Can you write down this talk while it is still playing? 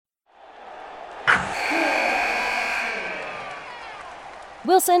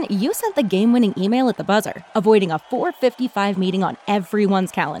Wilson, you sent the game-winning email at the buzzer, avoiding a 4:55 meeting on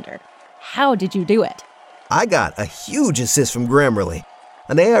everyone's calendar. How did you do it? I got a huge assist from Grammarly,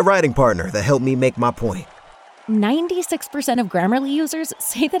 an AI writing partner that helped me make my point. 96% of Grammarly users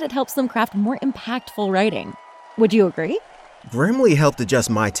say that it helps them craft more impactful writing. Would you agree? Grammarly helped adjust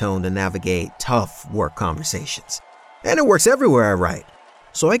my tone to navigate tough work conversations. And it works everywhere I write,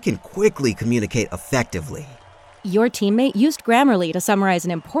 so I can quickly communicate effectively. Your teammate used Grammarly to summarize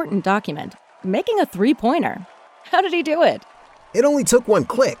an important document, making a 3-pointer. How did he do it? It only took one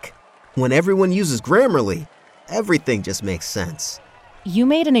click. When everyone uses Grammarly, everything just makes sense. You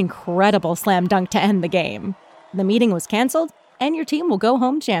made an incredible slam dunk to end the game. The meeting was canceled, and your team will go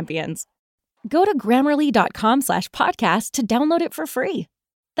home champions. Go to Grammarly.com/podcast to download it for free.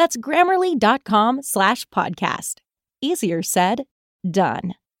 That's Grammarly.com/podcast. Easier said,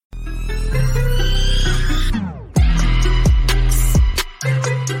 done.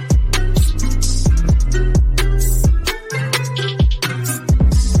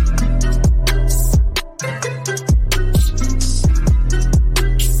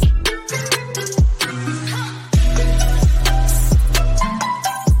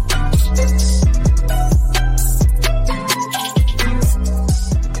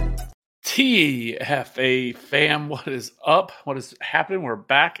 TFA fam, what is up? What is happening? We're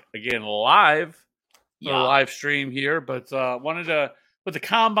back again live. Yeah. A live stream here, but wanted to, with the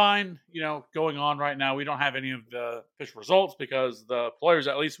combine, going on right now, we don't have any of the official results because the players,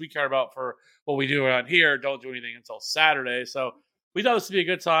 at least we care about for what we do around here, don't do anything until Saturday. So we thought this would be a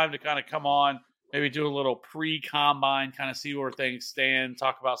good time to kind of come on, maybe do a little pre-combine, kind of see where things stand,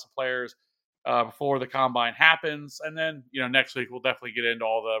 talk about some players before the combine happens. And then, next week we'll definitely get into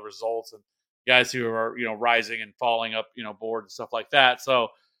all the results and guys who are, rising and falling up, board and stuff like that. So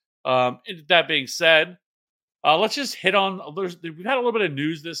that being said, let's just hit on, we've had a little bit of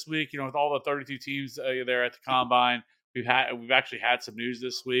news this week, with all the 32 teams there at the combine. We've actually had some news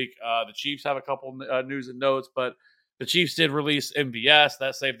this week. The Chiefs have a couple news and notes, but the Chiefs did release MVS.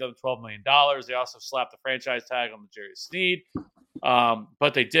 That saved them $12 million. They also slapped the franchise tag on L'Jarius Sneed.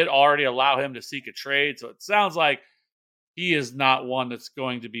 But they did already allow him to seek a trade. So it sounds like he is not one that's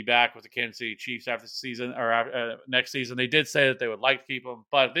going to be back with the Kansas City Chiefs after the season or next season. They did say that they would like to keep him,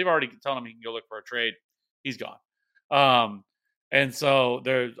 but they've already told him he can go look for a trade. He's gone. And so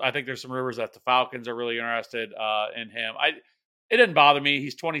I think there's some rumors that the Falcons are really interested in him. It didn't bother me.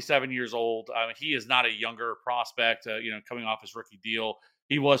 He's 27 years old. He is not a younger prospect, coming off his rookie deal.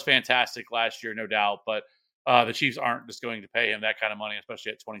 He was fantastic last year, no doubt, but the Chiefs aren't just going to pay him that kind of money,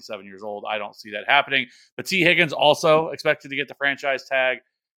 especially at 27 years old. I don't see that happening. But T. Higgins also expected to get the franchise tag.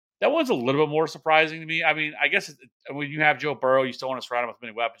 That one's a little bit more surprising to me. I mean, I guess when you have Joe Burrow, you still want to surround him with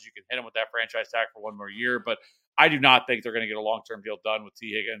many weapons. You can hit him with that franchise tag for one more year. But I do not think they're going to get a long-term deal done with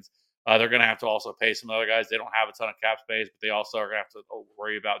T. Higgins. They're going to have to also pay some other guys. They don't have a ton of cap space, but they also are going to have to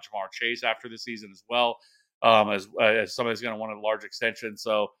worry about Jamar Chase after the season as well, as somebody's going to want a large extension.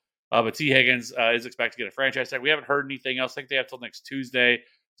 So, but T. Higgins is expected to get a franchise tag. We haven't heard anything else. I think they have till next Tuesday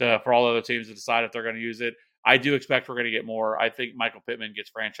for all other teams to decide if they're going to use it. I do expect we're going to get more. I think Michael Pittman gets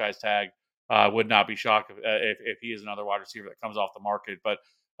franchise tag. Would not be shocked if he is another wide receiver that comes off the market. But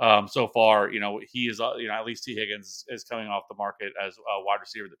so far, he is, at least T. Higgins is coming off the market as a wide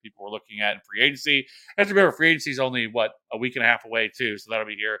receiver that people were looking at in free agency. And remember, free agency is only, a week and a half away, too. So that'll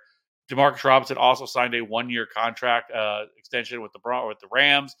be here. Demarcus Robinson also signed a 1-year contract extension with the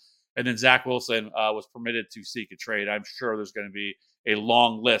Rams. And then Zach Wilson was permitted to seek a trade. I'm sure there's going to be a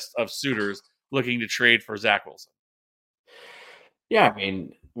long list of suitors looking to trade for Zach Wilson. Yeah, I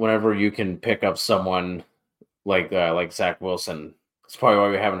mean, whenever you can pick up someone like Zach Wilson, it's probably why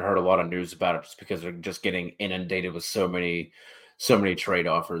we haven't heard a lot of news about it, just because they're just getting inundated with so many trade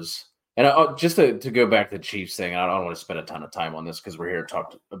offers. And just to go back to the Chiefs thing, I don't want to spend a ton of time on this because we're here to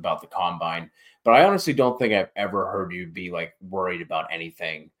talk about the combine, but I honestly don't think I've ever heard you be worried about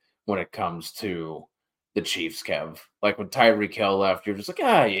anything when it comes to the Chiefs, Kev. Like when Tyreek Hill left, you're just like,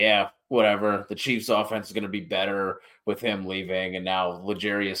 yeah, whatever. The Chiefs offense is going to be better with him leaving. And now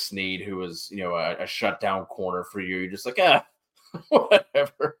L'Jarius Sneed, who was, a shutdown corner for you, you're just like,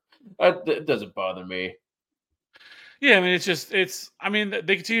 whatever. It doesn't bother me. Yeah, I mean,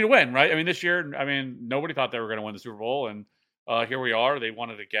 they continue to win, right? I mean, this year, nobody thought they were going to win the Super Bowl, and here we are. They won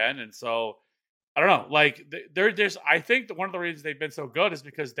it again, and so I don't know. There's. I think that one of the reasons they've been so good is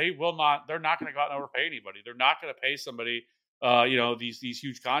because they're not going to go out and overpay anybody. They're not going to pay somebody, these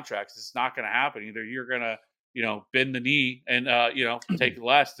huge contracts. It's not going to happen. Either you're going to, bend the knee and take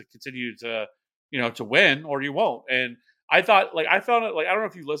less to continue to, to win, or you won't. And I found it. I don't know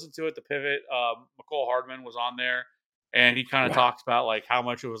if you listened to it. The Pivot, McCole Hardman was on there. And he kind of talks about like how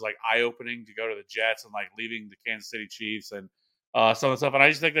much it was like eye opening to go to the Jets and like leaving the Kansas City Chiefs and some of the stuff. And I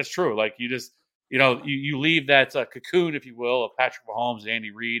just think that's true. Like you just, you leave that cocoon, if you will, of Patrick Mahomes and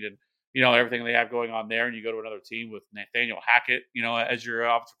Andy Reid and, everything they have going on there. And you go to another team with Nathaniel Hackett, as your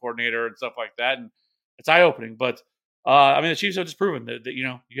offensive coordinator and stuff like that. And it's eye opening. But I mean, the Chiefs have just proven that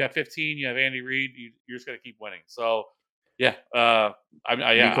you have 15, you have Andy Reid, you're just going to keep winning. So, yeah.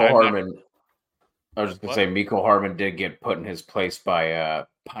 Mecole Hardman. I was just going to say, Mecole Hardman did get put in his place by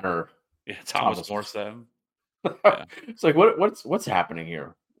punter. Yeah, Thomas Morstead. Yeah. It's like, what's happening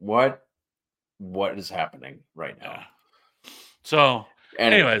here? What is happening right now? Yeah. So,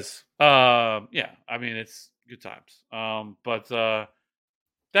 anyways, I mean, it's good times. But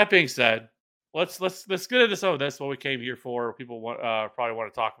that being said, let's get into some of this. What we came here for. People probably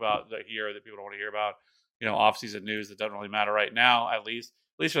want to talk about that here that people don't want to hear about. Off-season news that doesn't really matter right now, at least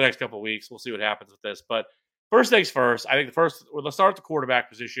for the next couple of weeks. We'll see what happens with this. But first things first, I think let's start at the quarterback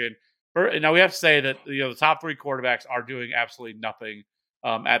position. Now we have to say that the top three quarterbacks are doing absolutely nothing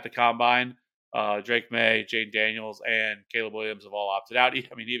at the combine. Drake May, Jayden Daniels, and Caleb Williams have all opted out.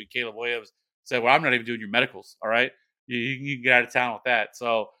 I mean, even Caleb Williams said, "Well, I'm not even doing your medicals. All right, you can get out of town with that."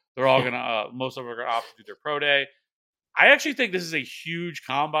 So they're all gonna, most of them are gonna opt to do their pro day. I actually think this is a huge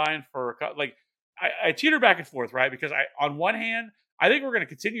combine for like. I teeter back and forth, right? Because on one hand, I think we're going to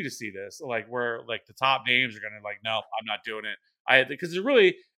continue to see this, like where like the top names are going to like, no, I'm not doing it. Because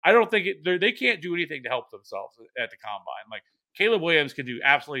I don't think they can't do anything to help themselves at the combine. Like Caleb Williams can do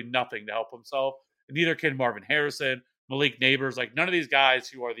absolutely nothing to help himself, and neither can Marvin Harrison, Malik Neighbors. Like none of these guys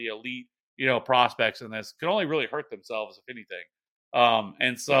who are the elite, prospects in this can only really hurt themselves if anything.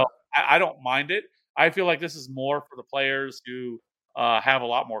 And so I don't mind it. I feel like this is more for the players who have a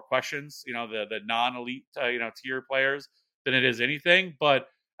lot more questions, the non-elite, tier players than it is anything. But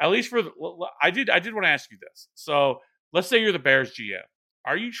at least I did want to ask you this. So let's say you're the Bears GM.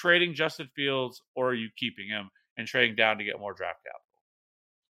 Are you trading Justin Fields or are you keeping him and trading down to get more draft capital?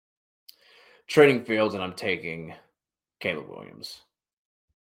 Trading Fields, and I'm taking Caleb Williams.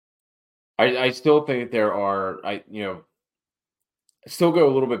 I still think there are, still go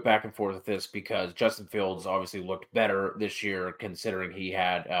a little bit back and forth with this because Justin Fields obviously looked better this year, considering he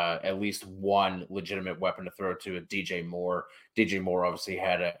had at least one legitimate weapon to throw to, DJ Moore. DJ Moore obviously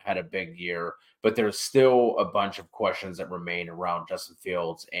had a big year, but there's still a bunch of questions that remain around Justin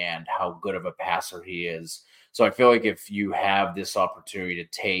Fields and how good of a passer he is. So I feel like if you have this opportunity to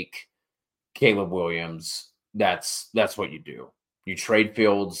take Caleb Williams, that's what you do. You trade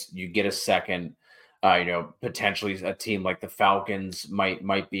Fields, you get a second. Potentially a team like the Falcons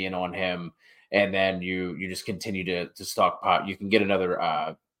might be in on him, and then you just continue to stockpile. You can get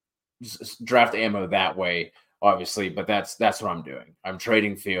another draft ammo that way, obviously, but that's what I'm doing. I'm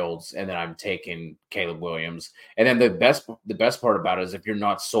trading Fields, and then I'm taking Caleb Williams. And then the best part about it is if you're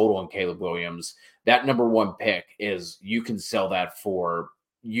not sold on Caleb Williams, that number one pick is you can sell that for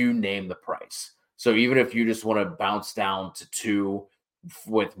you name the price. So even if you just want to bounce down to 2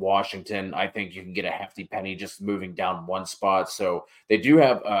 with Washington, I think you can get a hefty penny just moving down one spot. So they do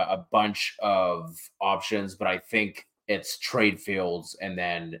have a bunch of options, but I think it's trade Fields and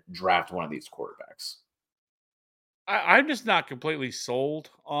then draft one of these quarterbacks. I'm just not completely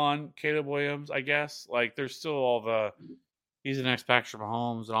sold on Caleb Williams, I guess. Like there's still he's the next Patrick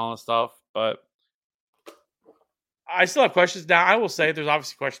Mahomes and all this stuff, but I still have questions. Now, I will say there's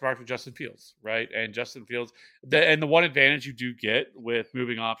obviously question marks with Justin Fields, right? And Justin Fields, the one advantage you do get with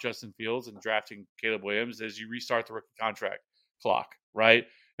moving off Justin Fields and drafting Caleb Williams is you restart the rookie contract clock, right?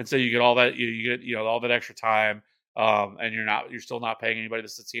 And so you get all that, you get all that extra time, and you're still not paying anybody.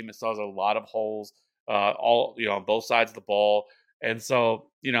 This is a team that still has a lot of holes, all on both sides of the ball, and so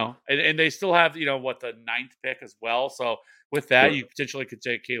and they still have the 9th pick as well. So with that, you potentially could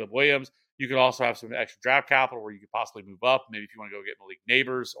take Caleb Williams. You could also have some extra draft capital where you could possibly move up. Maybe if you want to go get Malik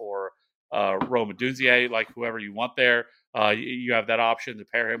Neighbors or Rome Odunze, like whoever you want there, you have that option to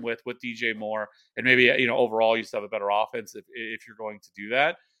pair him with DJ Moore. And maybe, overall you still have a better offense if you're going to do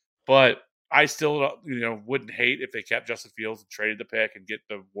that. But I still, wouldn't hate if they kept Justin Fields and traded the pick and get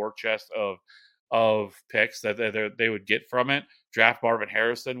the war chest of picks that they would get from it. Draft Marvin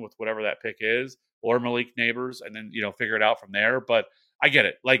Harrison with whatever that pick is, or Malik Neighbors, and then, figure it out from there. But I get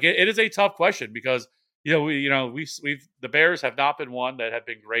it. Like it is a tough question because we've the Bears have not been one that have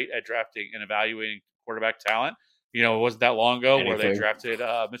been great at drafting and evaluating quarterback talent. It wasn't that long ago where they drafted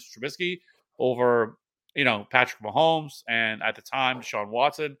Mr. Trubisky over Patrick Mahomes and at the time Deshaun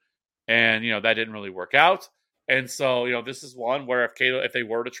Watson, and that didn't really work out. And so this is one where if they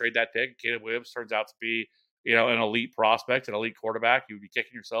were to trade that pick, Caleb Williams turns out to be an elite prospect, an elite quarterback, you would be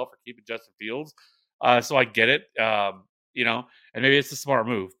kicking yourself for keeping Justin Fields. So I get it, and maybe it's a smart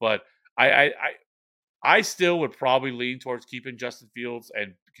move, but I still would probably lean towards keeping Justin Fields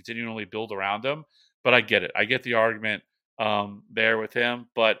and continually build around him. But I get it. I get the argument there with him.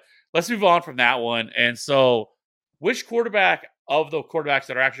 But let's move on from that one. And so, which quarterback of the quarterbacks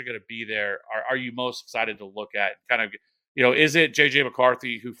that are actually going to be there are you most excited to look at? Kind of, is it JJ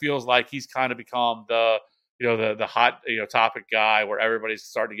McCarthy, who feels like he's kind of become the hot topic guy where everybody's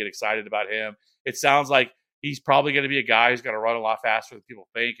starting to get excited about him? It sounds like he's probably going to be a guy who's going to run a lot faster than people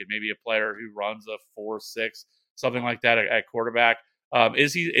think, and maybe a player who runs a 4.6, something like that at quarterback.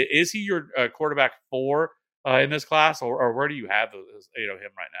 Is he your quarterback 4 in this class, or where do you have him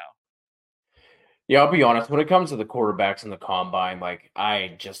right now? Yeah, I'll be honest. When it comes to the quarterbacks in the combine, like,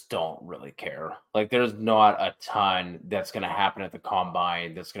 I just don't really care. Like, there's not a ton that's going to happen at the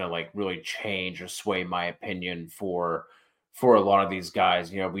combine that's going to like really change or sway my opinion for a lot of these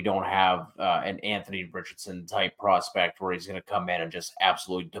guys. We don't have an Anthony Richardson type prospect where he's going to come in and just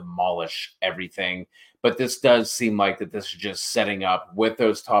absolutely demolish everything. But this does seem like that this is just setting up with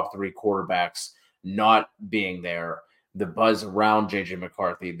those top 3 quarterbacks not being there. The buzz around JJ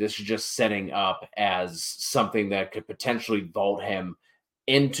McCarthy, this is just setting up as something that could potentially vault him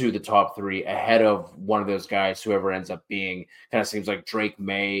into the top 3 ahead of one of those guys, whoever ends up being. Kind of seems like Drake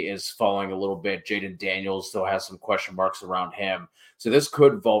May is falling a little bit. Jaden Daniels still has some question marks around him. So this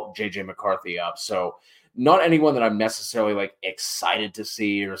could vault JJ McCarthy up. So not anyone that I'm necessarily like excited to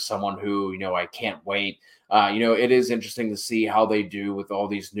see or someone who, I can't wait. It is interesting to see how they do with all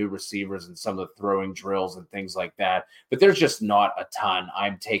these new receivers and some of the throwing drills and things like that. But there's just not a ton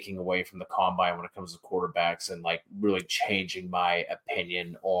I'm taking away from the combine when it comes to quarterbacks and like really changing my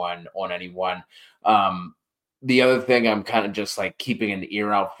opinion on anyone. The other thing I'm kind of just like keeping an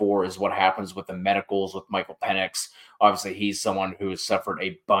ear out for is what happens with the medicals with Michael Penix. Obviously, he's someone who has suffered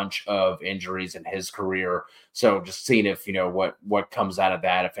a bunch of injuries in his career. So just seeing if, what comes out of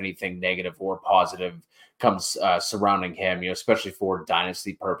that, if anything negative or positive comes surrounding him, especially for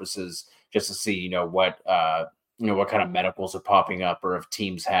dynasty purposes, just to see, what kind of medicals are popping up, or if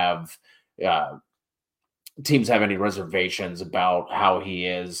teams have any reservations about how he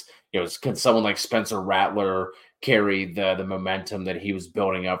is. Can someone like Spencer Rattler carry the momentum that he was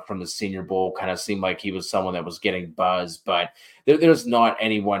building up from the Senior Bowl? Kind of seemed like he was someone that was getting buzz, but there's not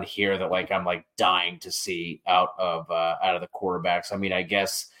anyone here that like I'm like dying to see out of the quarterbacks. I mean, I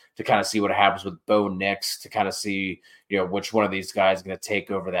guess to kind of see what happens with Bo Nix, to kind of see which one of these guys is going to take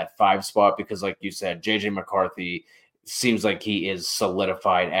over that 5 spot, because like you said, JJ McCarthy seems like he is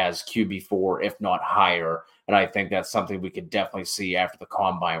solidified as QB4, if not higher. And I think that's something we could definitely see after the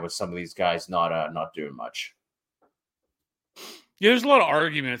combine with some of these guys not doing much. Yeah, there's a lot of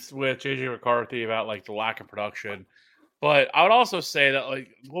arguments with JJ McCarthy about like the lack of production. But I would also say that, like,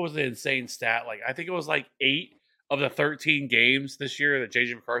 what was the insane stat? Like, I think it was like 8 of the 13 games this year that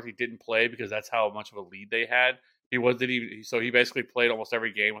JJ McCarthy didn't play because that's how much of a lead they had. He basically played almost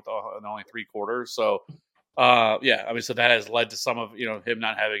every game with only 3 quarters. So so that has led to some of him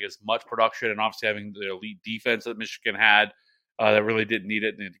not having as much production, and obviously having the elite defense that Michigan had that really didn't need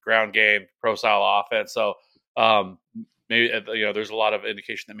it in the ground game, pro style offense. So maybe there's a lot of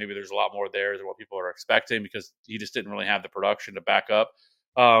indication that maybe there's a lot more there than what people are expecting, because he just didn't really have the production to back up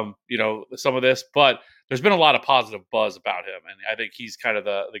some of this. But there's been a lot of positive buzz about him, and I think he's kind of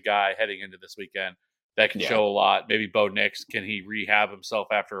the guy heading into this weekend that can show a lot. Maybe Bo Nix, can he rehab himself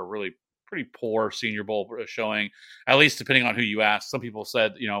after a really pretty poor Senior Bowl showing, at least depending on who you ask. Some people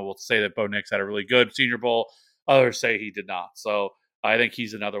said, will say that Bo Nix had a really good Senior Bowl. Others say he did not. So I think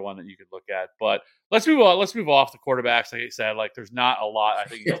he's another one that you could look at. But let's move on. Let's move off the quarterbacks. Like I said, like there's not a lot I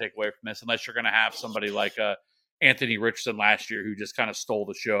think you can take away from this, unless you're going to have somebody like Anthony Richardson last year, who just kind of stole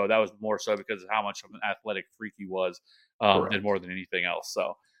the show. That was more so because of how much of an athletic freak he was than more than anything else.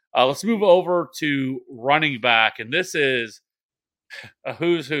 So let's move over to running back. And this is a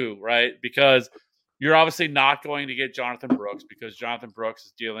who's who, right? Because you're obviously not going to get Jonathan Brooks, because Jonathan Brooks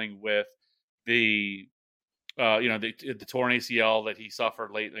is dealing with the torn ACL that he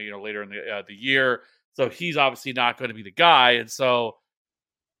suffered later in the year. So he's obviously not going to be the guy. And so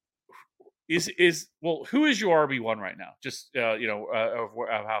who is your RB1 right now? Just of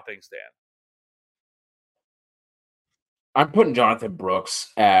how things stand. I'm putting Jonathan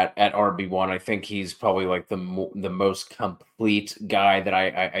Brooks at RB1. I think he's probably like the most complete guy that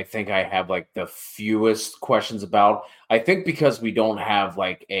I think I have like the fewest questions about. I think because we don't have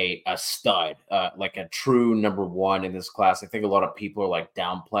like a stud, like a true number 1 in this class. I think a lot of people are like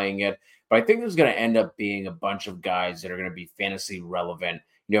downplaying it, but I think there's going to end up being a bunch of guys that are going to be fantasy relevant,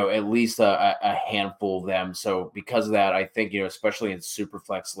 at least a handful of them. So because of that, I think, especially in super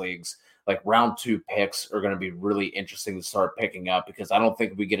flex leagues, like round 2 picks are going to be really interesting to start picking up, because I don't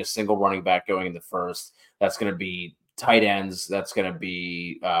think we get a single running back going in the first. That's going to be tight ends. That's going to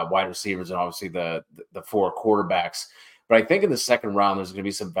be wide receivers, and obviously the 4 quarterbacks. But I think in the second round, there's going to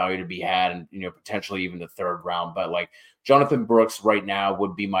be some value to be had, and potentially even the third round. But like Jonathan Brooks right now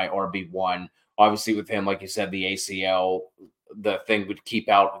would be my RB1. Obviously, with him, like you said, the ACL, the thing would keep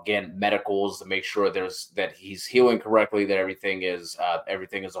out again medicals to make sure that he's healing correctly, that everything is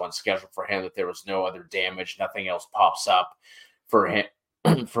on schedule for him, that there was no other damage, nothing else pops up for him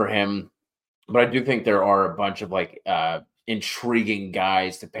for him. But I do think there are a bunch of intriguing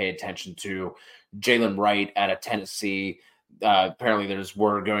guys to pay attention to. Jalen Wright out of Tennessee. Apparently there's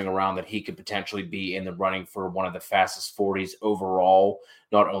word going around that he could potentially be in the running for one of the fastest 40s overall,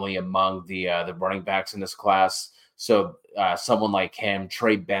 not only among the running backs in this class. So someone like him,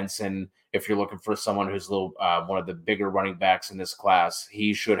 Trey Benson, if you're looking for someone who's a little one of the bigger running backs in this class,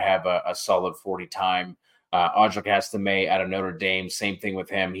 he should have a solid 40 time. Audric Estime out of Notre Dame, same thing with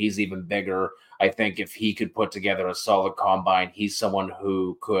him. He's even bigger. I think if he could put together a solid combine, he's someone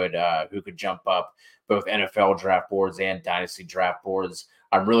who could jump up both NFL draft boards and dynasty draft boards.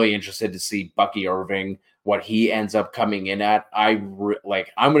 I'm really interested to see Bucky Irving, what he ends up coming in at. I'm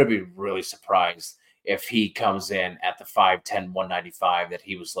going to be really surprised if he comes in at the 5'10", 195 that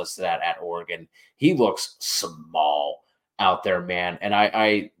he was listed at Oregon. He looks small out there, man. And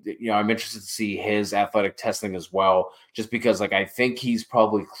I'm interested to see his athletic testing as well, just because I think he's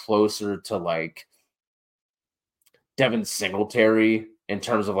probably closer to Devin Singletary in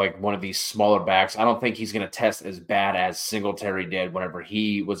terms of one of these smaller backs. I don't think he's going to test as bad as Singletary did whenever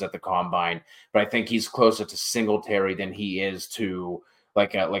he was at the combine, but I think he's closer to Singletary than he is to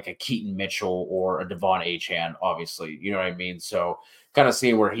like a Keaton Mitchell or a Devon Achane, obviously. You know what I mean? So kind of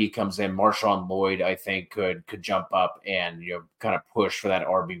seeing where he comes in. Marshawn Lloyd, I think, could jump up and kind of push for that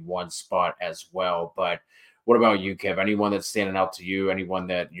RB1 spot as well. But what about you, Kev? Anyone that's standing out to you? Anyone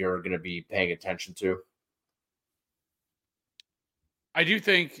that you're going to be paying attention to? I do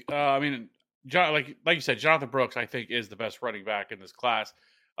think, John, like you said, Jonathan Brooks, I think, is the best running back in this class.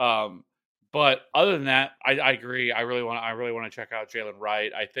 But other than that, I agree. I really want to check out Jalen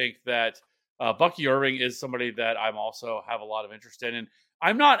Wright. I think that Bucky Irving is somebody that I'm also have a lot of interest in, and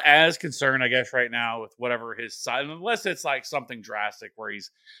I'm not as concerned, I guess, right now with whatever his size, unless it's something drastic where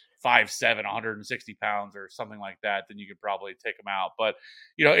he's 5'7", 160 pounds or something like that. Then you could probably take him out. But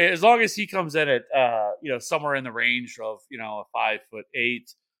as long as he comes in at somewhere in the range of a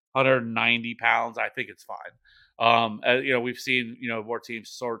 5'8", 190 pounds, I think it's fine. We've seen more teams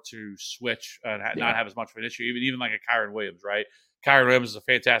sort to switch and not have as much of an issue. Even like a Kyren Williams, right? Kyren Williams is a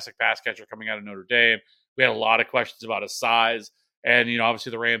fantastic pass catcher coming out of Notre Dame. We had a lot of questions about his size, and obviously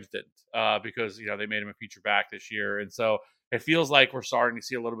the Rams didn't because they made him a feature back this year, and so it feels like we're starting to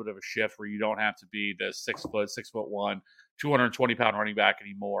see a little bit of a shift where you don't have to be the 6'1", 220-pound running back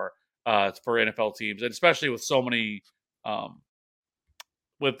anymore for NFL teams, and especially with so many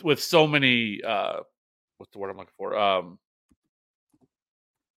with so many what's the word I'm looking for?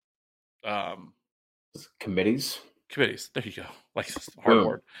 Committees. There you go. Hard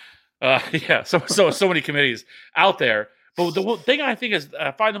word. Yeah. So many committees out there. But the thing I think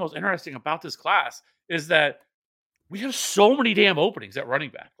I find the most interesting about this class is that we have so many damn openings at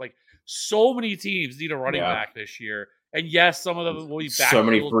running back. So many teams need a running back this year. And yes, some of them will be backfilled. So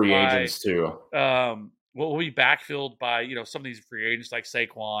many free agents too. Will be backfilled by some of these free agents like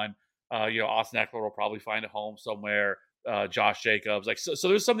Saquon. Austin Eckler will probably find a home somewhere. Josh Jacobs, so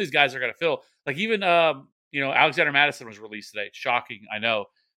there's some of these guys that are going to fill. Even Alexander Madison was released today. Shocking, I know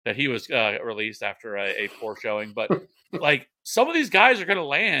that he was released after a poor showing, but some of these guys are going to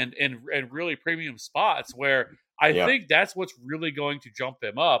land in really premium spots where I think that's what's really going to jump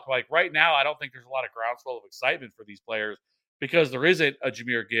them up. Right now, I don't think there's a lot of groundswell of excitement for these players because there isn't a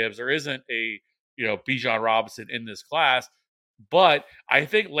Jahmyr Gibbs, there isn't a Bijan Robinson in this class. But I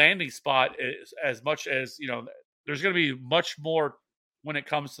think landing spot is as much as there's going to be much more when it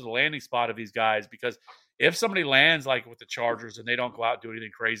comes to the landing spot of these guys, because if somebody lands with the Chargers and they don't go out and do anything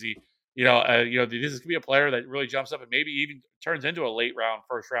crazy, this is going to be a player that really jumps up and maybe even turns into a late round,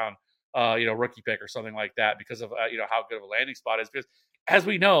 first round, rookie pick or something like that because of how good of a landing spot is. Because as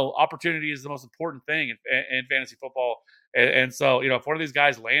we know, opportunity is the most important thing in fantasy football, and so if one of these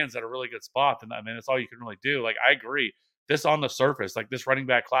guys lands at a really good spot, then that's all you can really do. I agree. This on the surface, this running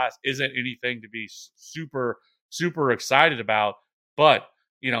back class isn't anything to be super, super excited about. But,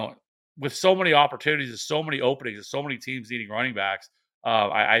 with so many opportunities and so many openings and so many teams needing running backs,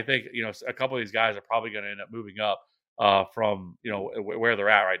 I think, a couple of these guys are probably going to end up moving up from where they're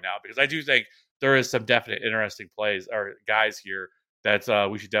at right now, because I do think there is some definite interesting plays or guys here that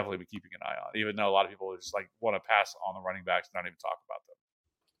we should definitely be keeping an eye on, even though a lot of people just like want to pass on the running backs and not even talk about them.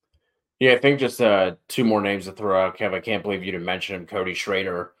 Yeah, I think just two more names to throw out, Kev. I can't believe you didn't mention him, Cody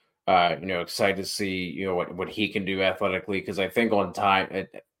Schrader. Excited to see what he can do athletically, because I think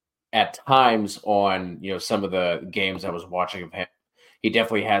at times on some of the games I was watching of him, he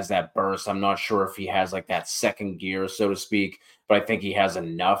definitely has that burst. I'm not sure if he has like that second gear, so to speak, but I think he has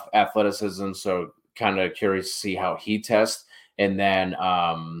enough athleticism. So kind of curious to see how he tests. And then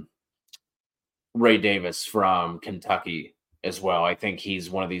Ray Davis from Kentucky as well. I think he's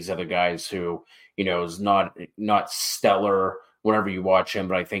one of these other guys who, is not stellar whenever you watch him,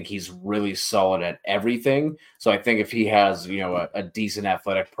 but I think he's really solid at everything. So I think if he has, a decent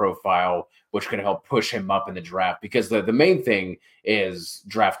athletic profile, which could help push him up in the draft, because the main thing is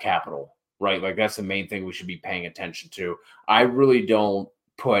draft capital, right? Like that's the main thing we should be paying attention to. I really don't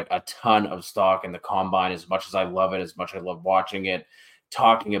put a ton of stock in the combine as much as I love it, as much as I love watching it,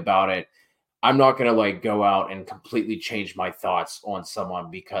 talking about it. I'm not going to like go out and completely change my thoughts on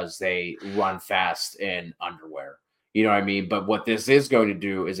someone because they run fast in underwear. You know what I mean? But what this is going to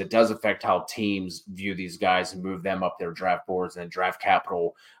do is it does affect how teams view these guys and move them up their draft boards, and draft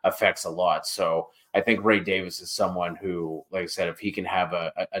capital affects a lot. So I think Ray Davis is someone who, like I said, if he can have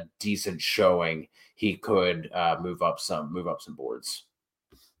a decent showing, he could move up some boards.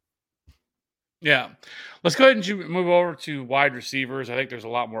 Yeah. Let's go ahead and move over to wide receivers. I think there's a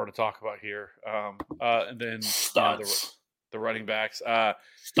lot more to talk about here. And then the running backs.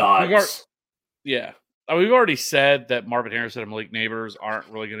 Studs. We've already said that Marvin Harrison and Malik Nabers aren't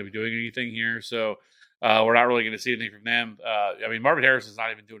really going to be doing anything here. So we're not really going to see anything from them. Marvin Harrison's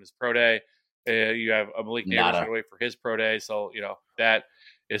not even doing his pro day. You have Malik Nabers going to wait for his pro day. So, that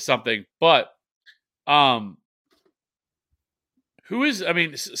is something. But so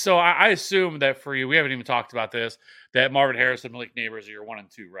I assume that for you, we haven't even talked about this, that Marvin Harrison, Malik Nabers are your 1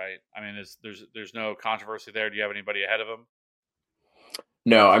 and 2, right? I mean, there's no controversy there. Do you have anybody ahead of them?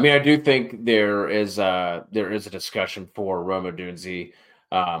 No, I mean, I do think there is a discussion for Rome Odunze,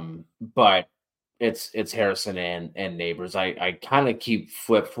 but it's Harrison and Nabers. I kind of keep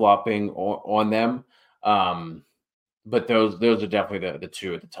flip-flopping on them, but those are definitely the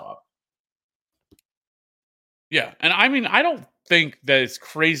two at the top. Yeah, and I mean, I don't think that it's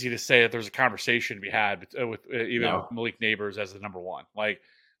crazy to say that there's a conversation to be had with Malik Nabers as the number one.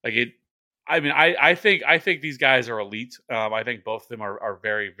 I think these guys are elite. I think both of them are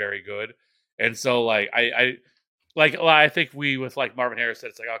very, very good. And so I think we with like Marvin Harrison,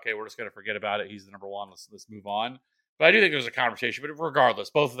 it's like, okay, we're just going to forget about it. He's the number one. Let's move on. But I do think there's a conversation. But regardless,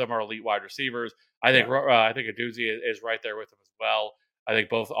 both of them are elite wide receivers. I think Odunze is right there with them as well. I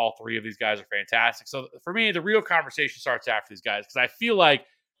think all three of these guys are fantastic. So for me, the real conversation starts after these guys, because I feel like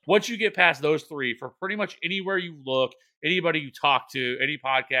once you get past those three, for pretty much anywhere you look, anybody you talk to, any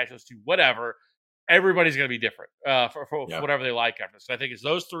podcast you listen to, whatever, everybody's going to be different for whatever they like after. So I think it's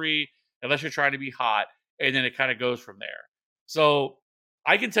those three, unless you're trying to be hot, and then it kind of goes from there. So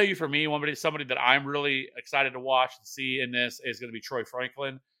I can tell you, for me, somebody that I'm really excited to watch and see in this is going to be Troy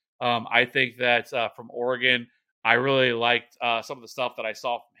Franklin. I think that from Oregon, I really liked some of the stuff that I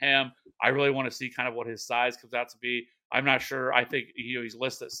saw from him. I really want to see kind of what his size comes out to be. I'm not sure. I think he's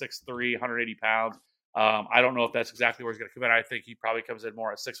listed at 6'3", 180 pounds. I don't know if that's exactly where he's going to come in. I think he probably comes in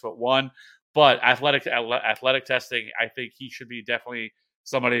more at 6'1". But athletic testing, I think he should be definitely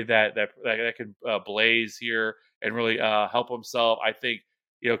somebody that can blaze here and really help himself. I think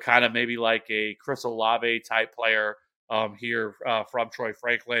kind of maybe like a Chris Olave type player here from Troy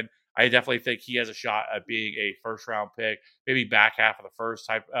Franklin. I definitely think he has a shot at being a first-round pick, maybe back half of the first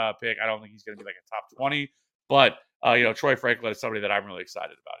type pick. I don't think he's going to be like a top 20, but Troy Franklin is somebody that I'm really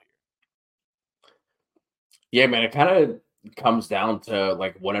excited about here. Yeah, man, it kind of comes down to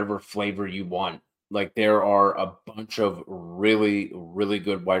like whatever flavor you want. Like there are a bunch of really, really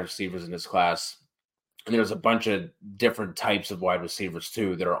good wide receivers in this class, and there's a bunch of different types of wide receivers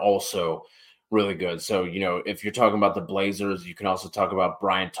too that are also really good. So, if you're talking about the Blazers, you can also talk about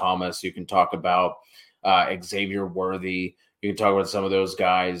Brian Thomas. You can talk about Xavier Worthy. You can talk about some of those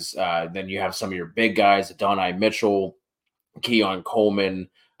guys. Then you have some of your big guys, Adonai Mitchell, Keon Coleman,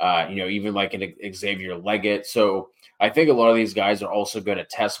 even like an Xavier Leggett. So I think a lot of these guys are also going to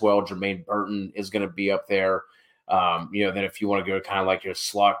test well. Jermaine Burton is going to be up there. Then if you want to go kind of like your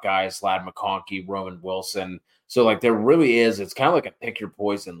slot guys, Ladd McConkey, Roman Wilson. So like there really is, it's kind of like a pick your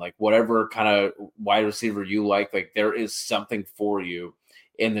poison, like whatever kind of wide receiver you like there is something for you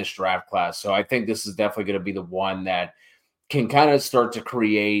in this draft class. So I think this is definitely going to be the one that can kind of start to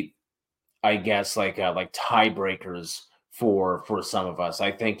create I guess like tiebreakers for some of us.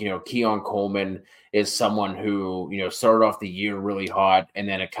 I think, Keon Coleman is someone who, started off the year really hot, and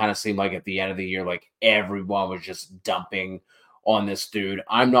then it kind of seemed like at the end of the year, like everyone was just dumping on this dude.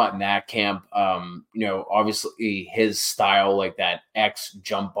 I'm not in that camp. Obviously his style, like that X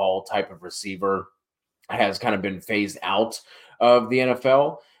jump ball type of receiver, has kind of been phased out of the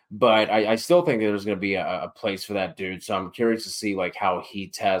NFL. But I still think there's going to be a place for that dude. So I'm curious to see like how he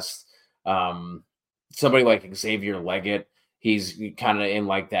tests. Somebody like Xavier Leggett, he's kind of in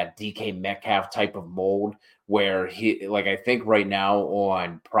like that DK Metcalf type of mold where he, like, I think right now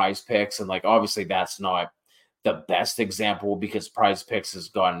on Prize Picks, and like obviously that's not the best example because Prize Picks has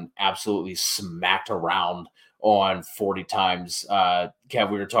gotten absolutely smacked around on 40 times.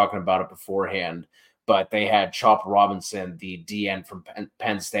 Kev, we were talking about it beforehand, but they had Chop Robinson, the DN from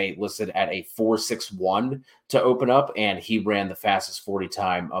Penn State, listed at a 4.61 to open up, and he ran the fastest 40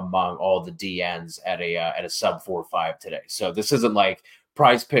 time among all the DNs at a sub 4.5 today. So this isn't like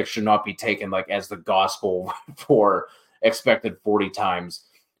Prize Picks should not be taken like as the gospel for expected 40 times.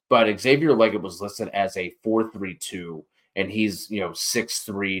 But Xavier Leggett was listed as a 4.32, and he's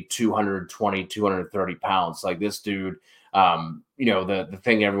 6'3", 220, 230 pounds. Like this dude, the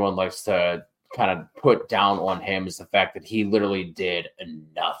thing everyone likes to kind of put down on him is the fact that he literally did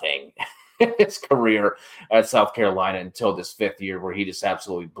nothing in his career at South Carolina until this fifth year where he just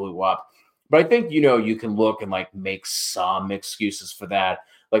absolutely blew up. But I think, you can look and like make some excuses for that.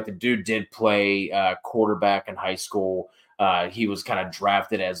 Like the dude did play quarterback in high school. He was kind of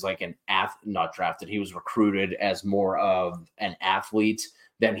drafted as like not drafted. He was recruited as more of an athlete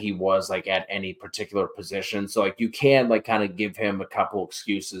than he was like at any particular position. So like you can like kind of give him a couple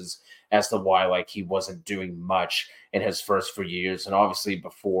excuses as to why like he wasn't doing much in his first few years. And obviously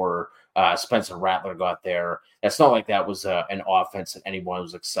before Spencer Rattler got there, it's not like that was an offense that anyone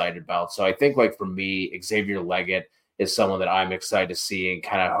was excited about. So I think like for me, Xavier Leggett is someone that I'm excited to see and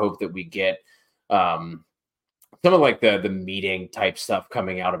kind of hope that we get some of like the meeting type stuff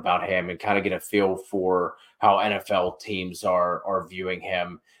coming out about him and kind of get a feel for how NFL teams are viewing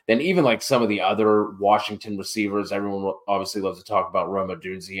him. Then even like some of the other Washington receivers, everyone obviously loves to talk about Rome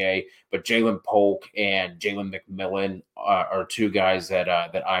Odunze, but Jalen Polk and Jalen McMillan are two guys that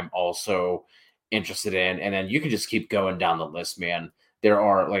I'm also interested in. And then you can just keep going down the list, man. There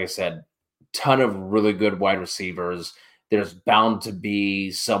are, like I said, ton of really good wide receivers. There's bound to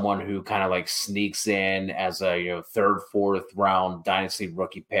be someone who kind of like sneaks in as a third, fourth round dynasty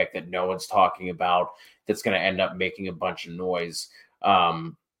rookie pick that no one's talking about that's going to end up making a bunch of noise.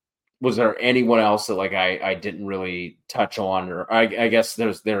 Was there anyone else that like I didn't really touch on, or I guess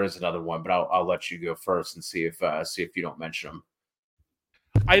there is another one, but I'll let you go first and see if you don't mention them.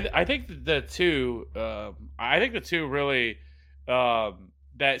 I think the two really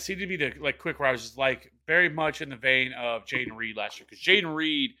that seem to be the like quick riders is like very much in the vein of Jayden Reed last year, because Jayden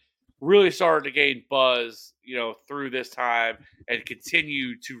Reed really started to gain buzz, through this time and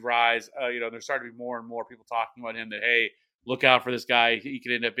continue to rise. There's starting to be more and more people talking about him that, hey, look out for this guy. He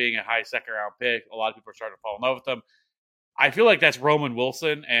could end up being a high second round pick. A lot of people are starting to fall in love with him. I feel like that's Roman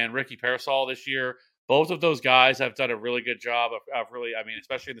Wilson and Ricky Pearsall this year. Both of those guys have done a really good job of really,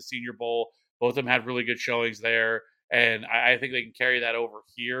 especially in the Senior Bowl, both of them had really good showings there. And I think they can carry that over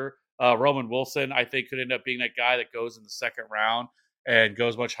here. Roman Wilson, I think, could end up being that guy that goes in the second round and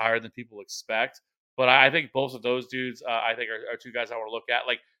goes much higher than people expect. But I think both of those dudes, I think, are two guys I want to look at.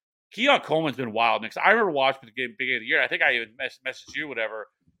 Like, Keon Coleman's been wild. Because I remember watching the beginning of the year. I think I even messaged you, whatever,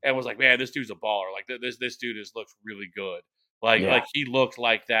 and was like, man, this dude's a baller. Like, this dude looks really good. Like he looked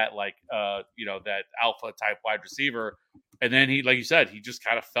like that, that alpha type wide receiver. And then he, like you said, he just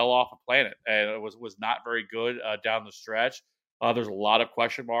kind of fell off a planet and it was not very good down the stretch. There's a lot of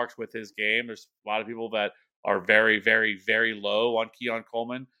question marks with his game. There's a lot of people that are very, very, very low on Keon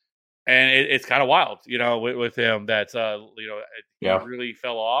Coleman. And it's kind of wild, with him that, he really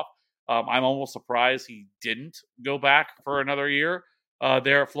fell off. I'm almost surprised he didn't go back for another year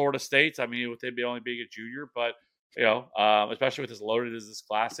there at Florida State. With him only being a junior, but, especially with as loaded as this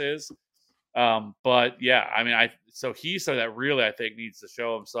class is. But yeah, so he's someone that really, I think, needs to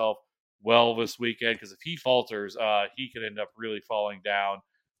show himself well this weekend, because if he falters, he could end up really falling down.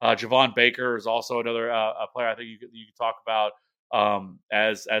 Javon Baker is also another a player I think you could talk about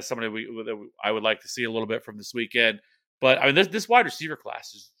as somebody that I would like to see a little bit from this weekend. But this wide receiver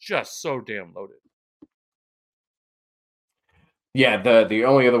class is just so damn loaded. Yeah, the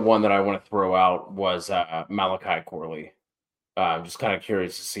only other one that I want to throw out was Malachi Corley. I'm just kind of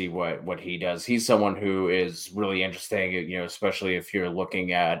curious to see what he does. He's someone who is really interesting, especially if you're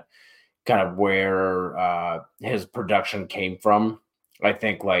looking at kind of where his production came from. I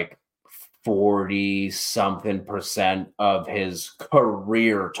think like 40-something% of his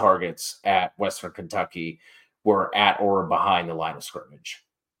career targets at Western Kentucky were at or behind the line of scrimmage.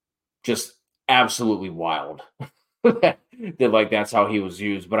 Just absolutely wild. that that's how he was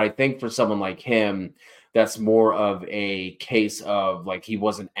used. But I think for someone like him, that's more of a case of like he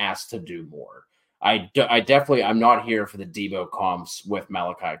wasn't asked to do more. I'm not here for the Debo comps with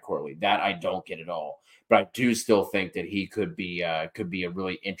Malachi Corley. That I don't get at all. But I do still think that he could be a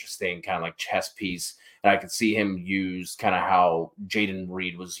really interesting kind of like chess piece. And I could see him used kind of how Jaden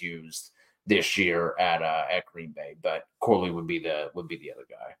Reed was used this year at Green Bay. But Corley would be the other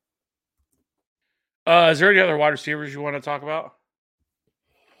guy. Is there any other wide receivers you want to talk about?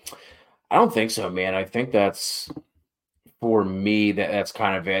 I don't think so, man. I think that's for me. That's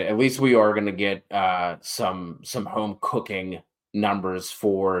kind of it. At least we are going to get some home cooking numbers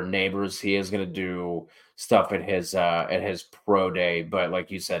for Neighbors. He is going to do stuff at his pro day, but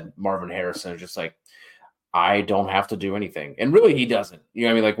like you said, Marvin Harrison is just like, I don't have to do anything, and really he doesn't. You know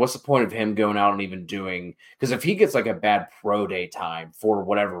what I mean? Like, what's the point of him going out and even doing? Because if he gets like a bad pro day time for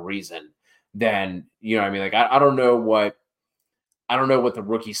whatever reason, then you know what I mean. Like, I don't know what the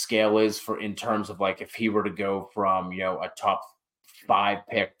rookie scale is for in terms of like if he were to go from a top 5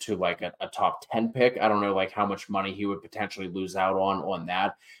 pick to like a top 10 pick. I don't know like how much money he would potentially lose out on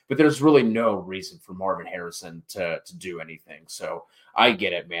that. But there's really no reason for Marvin Harrison to do anything. So I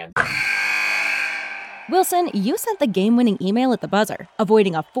get it, man. Wilson, you sent the game-winning email at the buzzer,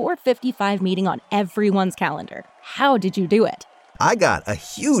 avoiding a 4:55 meeting on everyone's calendar. How did you do it? I got a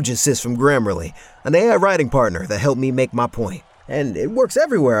huge assist from Grammarly, an AI writing partner that helped me make my point. And it works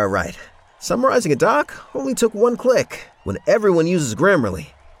everywhere I write. Summarizing a doc only took one click. When everyone uses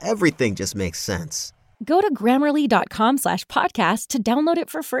Grammarly, everything just makes sense. Go to Grammarly.com/podcast to download it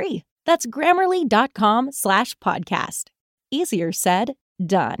for free. That's Grammarly.com/podcast. Easier said,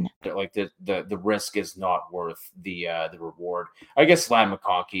 done. Like the risk is not worth the reward. I guess Ladd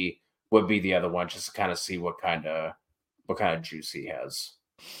McConkey would be the other one, just to kind of see what kind of juice he has.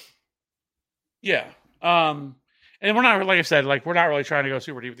 Yeah. And we're not, like I said, like we're not really trying to go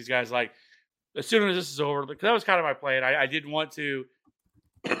super deep with these guys. Like as soon as this is over, because that was kind of my plan. I didn't want to,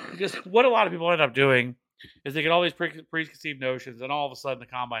 because what a lot of people end up doing is they get all these preconceived notions, and all of a sudden the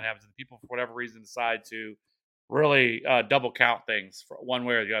combine happens, and people for whatever reason decide to really double count things for one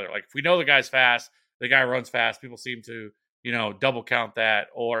way or the other. Like if we know the guy's fast, the guy runs fast, people seem to double count that.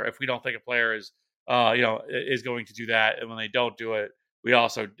 Or if we don't think a player is is going to do that, and when they don't do it, we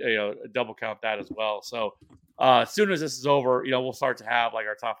also double count that as well. So as soon as this is over, we'll start to have like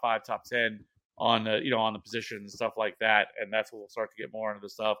our top 5, top 10 on the on the position and stuff like that, and that's when we'll start to get more into the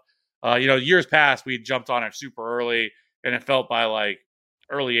stuff. Years past we jumped on it super early, and it felt by like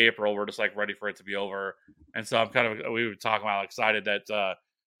early April we're just like ready for it to be over. And so we were talking about excited that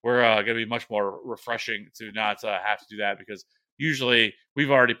we're going to be much more refreshing to not have to do that, because usually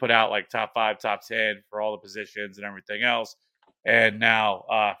we've already put out like top 5, top 10 for all the positions and everything else. And now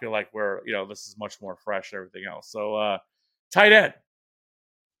I feel like we're, this is much more fresh and everything else. So tight end,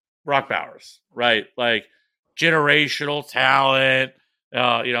 Brock Bowers, right? Like generational talent,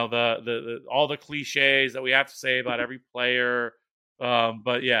 the all the cliches that we have to say about every player.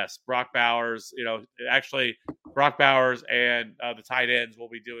 But yes, Brock Bowers, actually Brock Bowers and the tight ends will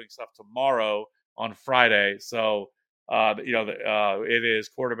be doing stuff tomorrow on Friday. So, it is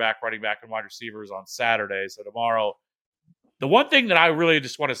quarterback, running back, and wide receivers on Saturday. So tomorrow, the one thing that I really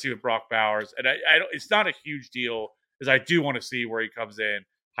just want to see with Brock Bowers, and it's not a huge deal, is I do want to see where he comes in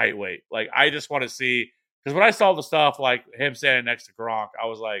height, weight. Like I just want to see, because when I saw the stuff like him standing next to Gronk, I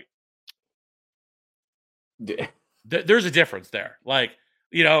was like, there's a difference there. Like,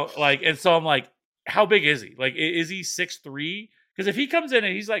 and so I'm like, how big is he? Like, is he 6'3"? Because if he comes in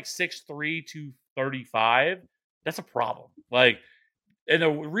and he's like 6'3", 235, that's a problem. Like, and the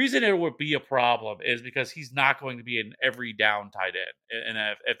reason it would be a problem is because he's not going to be an every down tight end. And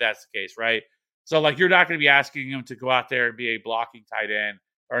if that's the case, right? So like, you're not going to be asking him to go out there and be a blocking tight end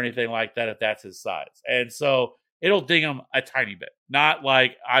or anything like that if that's his size. And so it'll ding him a tiny bit. Not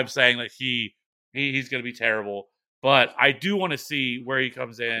like I'm saying that he's going to be terrible, but I do want to see where he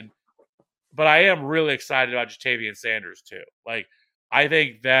comes in. But I am really excited about Ja'Tavion Sanders too. Like, I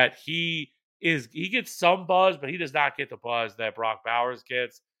think that he gets some buzz, but he does not get the buzz that Brock Bowers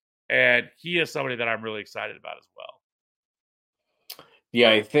gets. And he is somebody that I'm really excited about as well.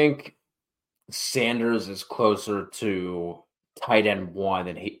 Yeah, I think Sanders is closer to tight end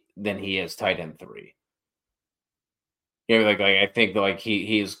 1 than he is tight end 3. Like I think that like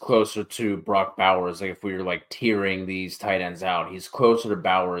he is closer to Brock Bowers. Like if we were like tiering these tight ends out, he's closer to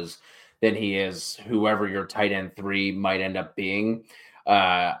Bowers than he is whoever your tight end 3 might end up being.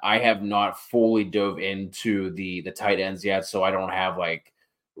 I have not fully dove into the tight ends yet, so I don't have like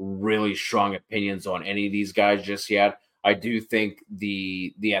really strong opinions on any of these guys just yet. I do think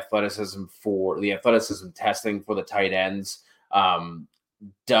the athleticism testing for the tight ends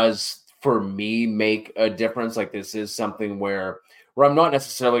does for me make a difference. Like this is something where I'm not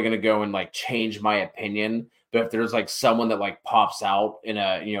necessarily going to go and like change my opinion, but if there's like someone that like pops out in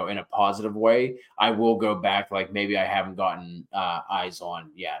a positive way, I will go back. Like maybe I haven't gotten eyes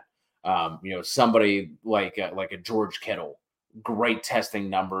on yet. Somebody like a George Kittle, great testing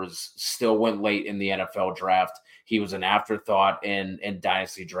numbers, still went late in the NFL draft. He was an afterthought in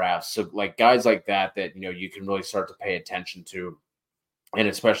dynasty drafts. So like guys like that you can really start to pay attention to. And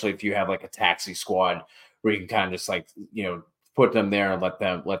especially if you have like a taxi squad where you can kind of just like, put them there and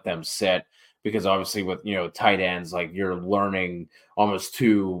let them sit, because obviously with, tight ends, like you're learning almost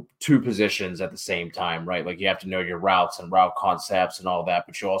two positions at the same time, right? Like you have to know your routes and route concepts and all that,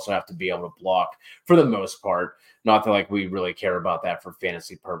 but you also have to be able to block for the most part. Not that like we really care about that for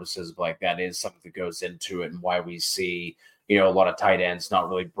fantasy purposes, but like that is something that goes into it and why we see, a lot of tight ends not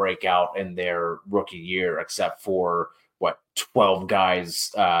really break out in their rookie year, except for 12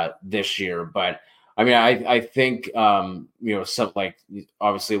 guys this year. But I mean, I think, some like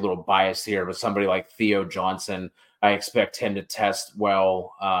obviously a little biased here, but somebody like Theo Johnson, I expect him to test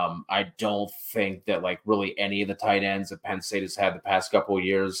well. I don't think that like really any of the tight ends that Penn State has had the past couple of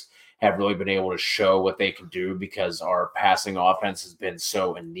years have really been able to show what they can do, because our passing offense has been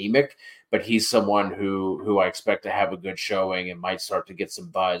so anemic. But he's someone who I expect to have a good showing and might start to get some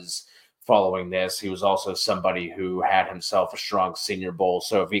buzz following this. He was also somebody who had himself a strong Senior Bowl.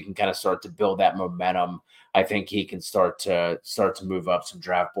 So if he can kind of start to build that momentum, I think he can start to move up some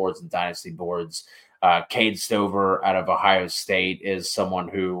draft boards and dynasty boards. Cade Stover out of Ohio State is someone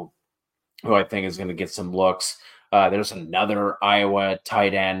who I think is going to get some looks. There's another Iowa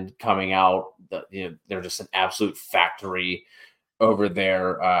tight end coming out. They're just an absolute factory over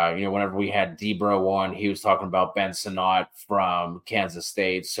there. Whenever we had Debro on, he was talking about Ben Sinnott from Kansas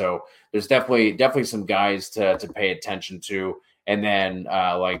State. So there's definitely some guys to pay attention to. And then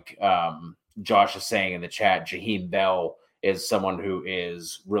Josh is saying in the chat, Jaheim Bell is someone who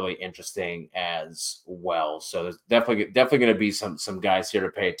is really interesting as well. So there's definitely going to be some guys here to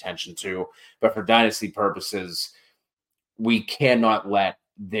pay attention to. But for dynasty purposes, we cannot let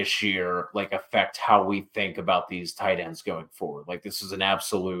this year like affect how we think about these tight ends going forward. Like this is an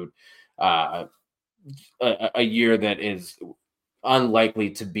absolute a year that is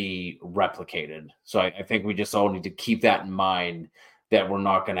unlikely to be replicated. So I think we just all need to keep that in mind, that we're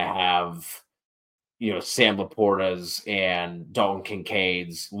not going to have Sam Laporta's and Dalton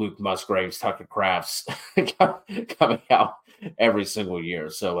Kincaid's, Luke Musgraves, Tucker Kraft's coming out every single year.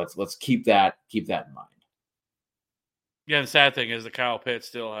 So let's keep that in mind. Yeah, the sad thing is that Kyle Pitts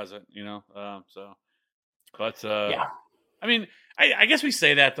still hasn't, yeah. I mean, I guess we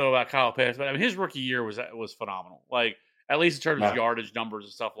say that though about Kyle Pitts, but I mean his rookie year was phenomenal. Like at least in terms of yardage numbers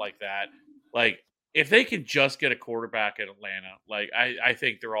and stuff like that. Like if they can just get a quarterback at Atlanta, like I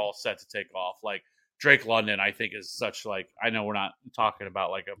think they're all set to take off. Like Drake London, I think is such like, I know we're not talking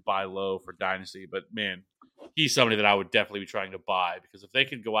about like a buy low for dynasty, but man, he's somebody that I would definitely be trying to buy, because if they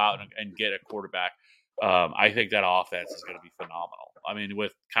can go out and get a quarterback, I think that offense is going to be phenomenal. I mean,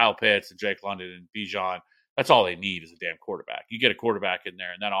 with Kyle Pitts and Drake London and Bijan, that's all they need is a damn quarterback. You get a quarterback in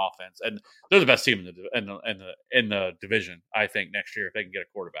there and that offense, and they're the best team in the division. I think next year if they can get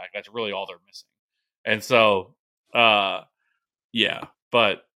a quarterback, that's really all they're missing. And so, yeah.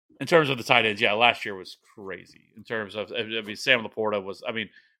 But in terms of the tight ends, yeah, last year was crazy. In terms of, I mean, Sam Laporta was, I mean,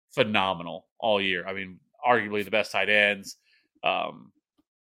 phenomenal all year. I mean, arguably the best tight ends.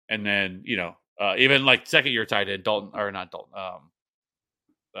 And then even like second year tight end Trey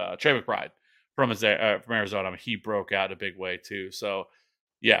McBride from Arizona. I mean, he broke out in a big way too. So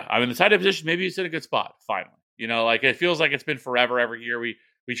yeah, I mean the tight end position, maybe he's in a good spot finally. Like it feels like it's been forever. Every year we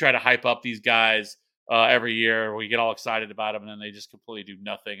try to hype up these guys every year. We get all excited about them and then they just completely do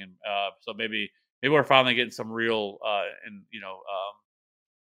nothing. And so maybe we're finally getting some real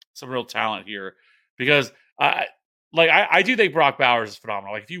some real talent here, because I do think Brock Bowers is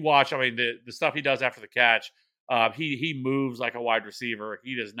phenomenal. Like if you watch, I mean, the stuff he does after the catch, he moves like a wide receiver.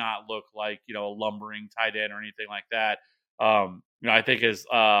 He does not look like, a lumbering tight end or anything like that. I think his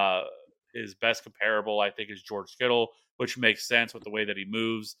best comparable, I think, is George Kittle, which makes sense with the way that he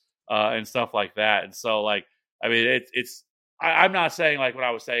moves and stuff like that. And so, like, I mean, I'm not saying like when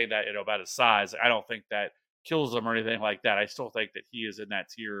I was saying that, about his size, I don't think that kills him or anything like that. I still think that he is in that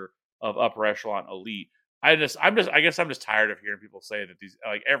tier of upper echelon elite. I guess I'm just tired of hearing people say that these,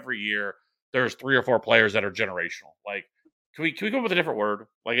 like, every year there's 3 or 4 players that are generational. Like can we come up with a different word?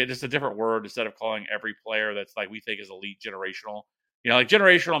 Like just a different word instead of calling every player that's like we think is elite generational. Like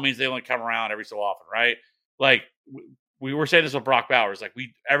generational means they only come around every so often, right? Like we were saying this with Brock Bowers. Like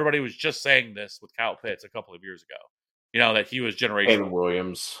everybody was just saying this with Kyle Pitts a couple of years ago. That he was generational. Caleb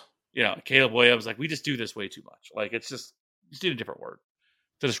Williams. Caleb Williams. Like we just do this way too much. Like it's just need a different word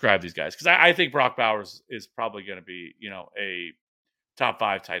to describe these guys, because I think Brock Bowers is probably going to be a top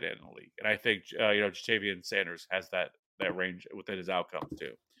 5 tight end in the league, and I think Ja'Tavion Sanders has that range within his outcomes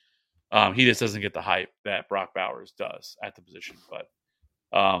too. He just doesn't get the hype that Brock Bowers does at the position, but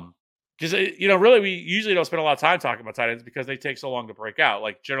because really we usually don't spend a lot of time talking about tight ends because they take so long to break out.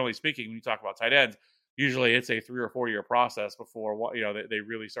 Like generally speaking, when you talk about tight ends, usually it's a 3 or 4 year process before they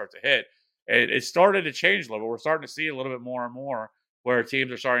really start to hit. And it started to change a little. We're starting to see a little bit more and more where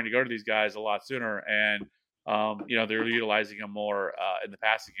teams are starting to go to these guys a lot sooner, and they're utilizing them more in the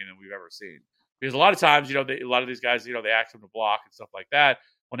passing game than we've ever seen. Because a lot of times, a lot of these guys, they ask them to block and stuff like that.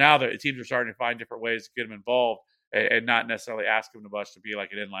 Well, now the teams are starting to find different ways to get them involved and not necessarily ask them too much to be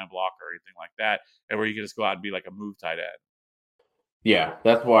like an inline blocker or anything like that, and where you can just go out and be like a move tight end. Yeah,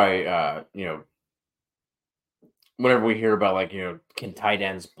 that's why whenever we hear about can tight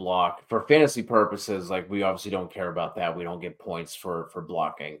ends block for fantasy purposes, like we obviously don't care about that. We don't get points for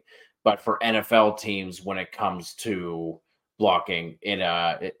blocking, but for NFL teams, when it comes to blocking,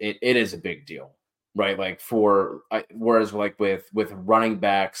 it is a big deal, right? Like whereas like with running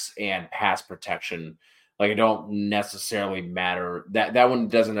backs and pass protection, like it don't necessarily matter. That one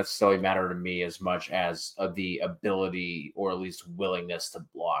doesn't necessarily matter to me as much as the ability or at least willingness to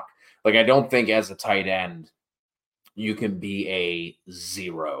block. Like I don't think as a tight end you can be a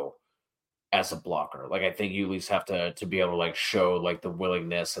 0 as a blocker. Like I think you at least have to be able to like show like the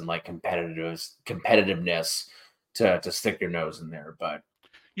willingness and like competitiveness to stick your nose in there. But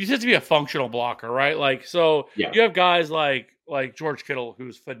you just have to be a functional blocker, right? Like You have guys like George Kittle,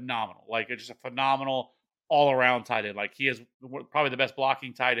 who's phenomenal, like it's just a phenomenal all around tight end. Like he is probably the best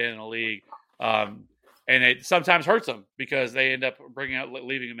blocking tight end in the league. And it sometimes hurts them because they end up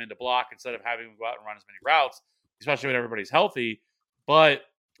leaving him in to block instead of having him go out and run as many routes, especially when everybody's healthy. But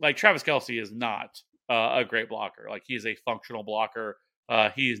like Travis Kelce is not a great blocker. Like he is a functional blocker.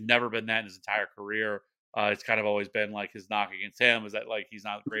 He's never been that in his entire career. It's kind of always been like his knock against him is that like he's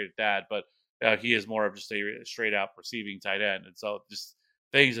not great at that, but he is more of just a straight out receiving tight end. And so just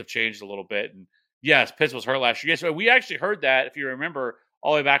things have changed a little bit. And yes, Pitts was hurt last year. Yes, we actually heard that, if you remember,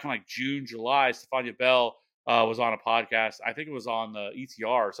 all the way back in like June, July. Stephania Bell was on a podcast. I think it was on the ETR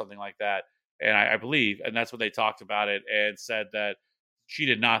or something like that. And I believe, and that's when they talked about it and said that she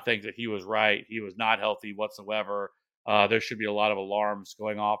did not think that he was right. He was not healthy whatsoever. There should be a lot of alarms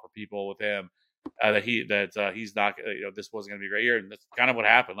going off for people with him that he's not. This wasn't going to be a great year, and that's kind of what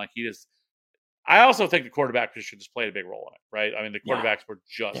happened. Like I also think the quarterback position just played a big role in it, right? I mean, the quarterbacks were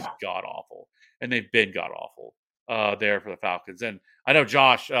just god awful, and they've been god awful there for the Falcons. And I know,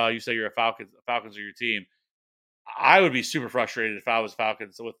 Josh, you say you're a Falcons are your team. I would be super frustrated if I was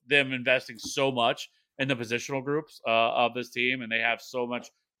Falcons with them investing so much in the positional groups of this team, and they have so much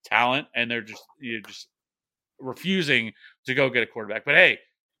talent, and they're just refusing to go get a quarterback. But hey,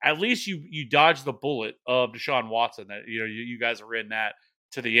 at least you dodged the bullet of Deshaun Watson. That you guys are in that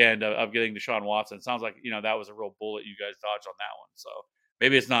to the end of getting Deshaun Watson. It sounds like that was a real bullet you guys dodged on that one. So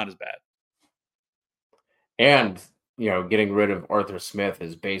maybe it's not as bad. And getting rid of Arthur Smith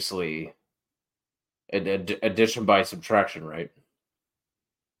is basically addition by subtraction, right?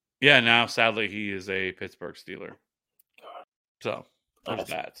 Yeah, now sadly he is a Pittsburgh Steeler. So there's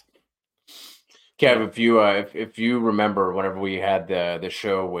that. Kev, if you remember whenever we had the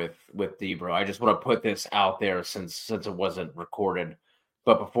show with Debro, I just want to put this out there since it wasn't recorded.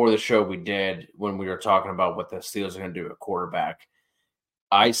 But before the show we did, when we were talking about what the Steelers are going to do at quarterback,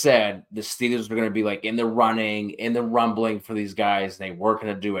 I said the Steelers are going to be like in the running, in the rumbling for these guys. They weren't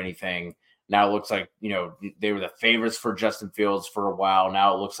going to do anything. Now it looks like, they were the favorites for Justin Fields for a while.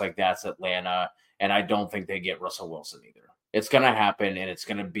 Now it looks like that's Atlanta. And I don't think they get Russell Wilson either. It's going to happen, and it's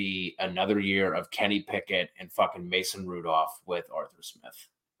going to be another year of Kenny Pickett and fucking Mason Rudolph with Arthur Smith.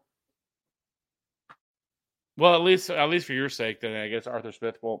 Well, at least for your sake, then I guess Arthur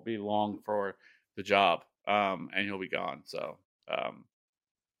Smith won't be long for the job, and he'll be gone. So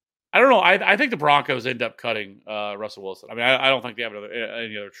I don't know. I think the Broncos end up cutting Russell Wilson. I mean, I don't think they have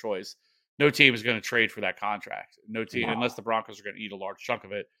any other choice. No team is going to trade for that contract. No team, unless the Broncos are going to eat a large chunk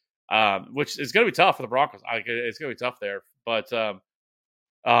of it, which is going to be tough for the Broncos. It's going to be tough there. But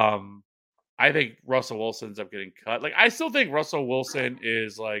I think Russell Wilson ends up getting cut. Like, I still think Russell Wilson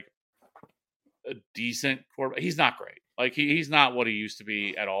is like a decent quarterback. He's not great. Like he's not what he used to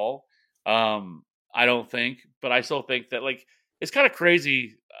be at all. I don't think, but I still think that like it's kind of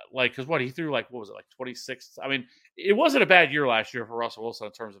crazy. Like, because he threw like, what was it, like 26? I mean, it wasn't a bad year last year for Russell Wilson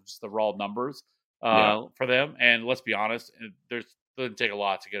in terms of just the raw numbers for them. And let's be honest, it doesn't take a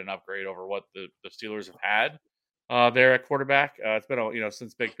lot to get an upgrade over what the Steelers have had there at quarterback. It's been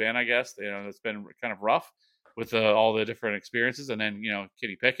since Big Ben, I guess. It's been kind of rough with all the different experiences, and then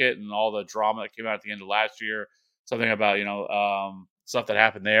Kenny Pickett and all the drama that came out at the end of last year. Something about stuff that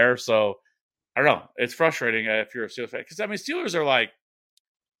happened there. So I don't know. It's frustrating if you're a Steelers fan, because I mean Steelers are like,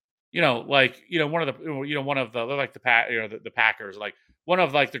 one of the they're like the Packers, like one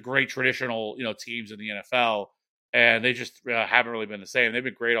of like the great traditional teams in the NFL, and they just haven't really been the same. They've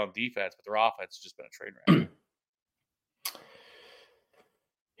been great on defense, but their offense has just been a train wreck.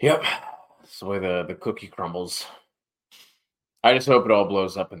 Yep, that's the way the cookie crumbles. I just hope it all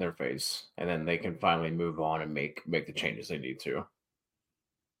blows up in their face, and then they can finally move on and make the changes they need to.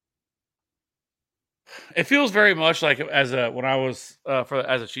 It feels very much like when I was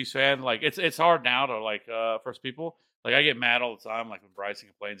as a Chiefs fan, like it's hard now to like first people. Like I get mad all the time, like when Bryson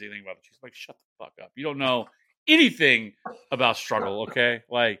complains anything about the Chiefs. I'm like, shut the fuck up. You don't know anything about struggle, okay?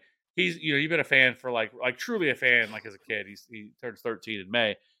 Like you've been a fan for like truly a fan, like as a kid. He turns 13 in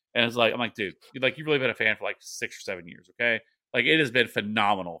May. And it's like, I'm like, dude, you've really been a fan for like 6 or 7 years, okay? Like it has been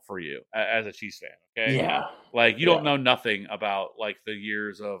phenomenal for you as a Chiefs fan, okay? Yeah. Like you don't know nothing about like the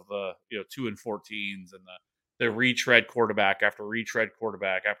years of the 2-14s and the retread quarterback after retread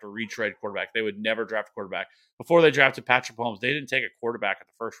quarterback after retread quarterback. They would never draft a quarterback. Before they drafted Patrick Mahomes, they didn't take a quarterback in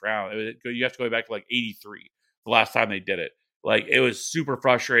the first round. You have to go back to like 83, the last time they did it. Like it was super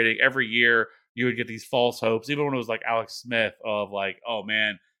frustrating. Every year you would get these false hopes, even when it was like Alex Smith of like, oh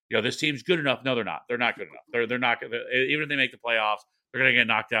man, this team's good enough. No, they're not. They're not good enough. They're not. Even if they make the playoffs, they're going to get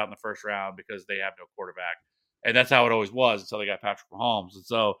knocked out in the first round because they have no quarterback. And that's how it always was until they got Patrick Mahomes. And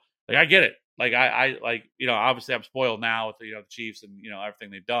so, like, I get it. Like, I obviously I'm spoiled now with the Chiefs and everything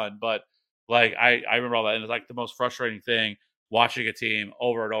they've done. But like, I remember all that, and it's like the most frustrating thing watching a team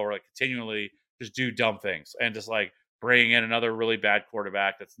over and over, like continually just do dumb things and just like bringing in another really bad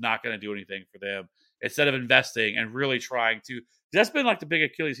quarterback that's not going to do anything for them instead of investing and really trying to. That's been like the big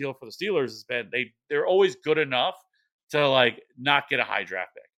Achilles heel for the Steelers has been they're always good enough to like not get a high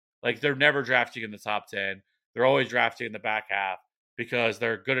draft pick. Like they're never drafting in the top 10. They're always drafting in the back half because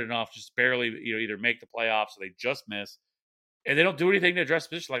they're good enough just barely either make the playoffs or they just miss. And they don't do anything to address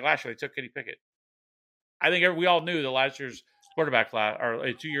the position. Like last year, they took Kenny Pickett. I think we all knew that last year's quarterback class,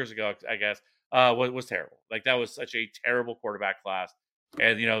 or 2 years ago, I guess, was terrible. Like that was such a terrible quarterback class.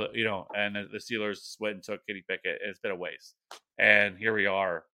 And and the Steelers went and took Kenny Pickett, and it's been a waste. And here we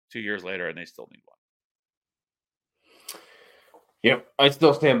are 2 years later, and they still need one. Yep, I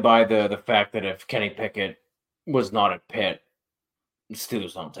still stand by the fact that if Kenny Pickett was not at Pitt, the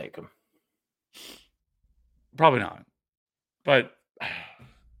Steelers don't take him. Probably not, but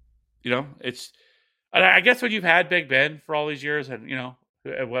it's. I guess when you've had Big Ben for all these years, and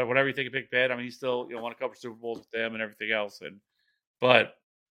whatever you think of Big Ben, I mean, he still won a couple Super Bowls with them and everything else, but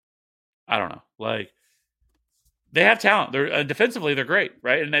I don't know. Like they have talent. They're defensively, they're great,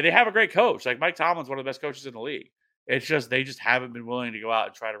 right? And they have a great coach. Like Mike Tomlin's one of the best coaches in the league. It's just they just haven't been willing to go out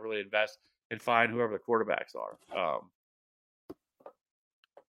and try to really invest and find whoever the quarterbacks are.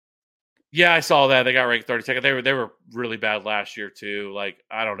 Yeah, I saw that they got ranked 32nd. They were really bad last year too. Like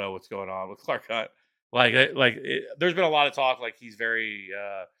I don't know what's going on with Clark Hunt. There's been a lot of talk like he's very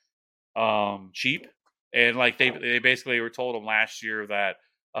cheap. And like they basically were told him last year that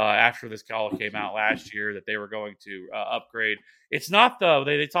after this call came out last year that they were going to upgrade. It's not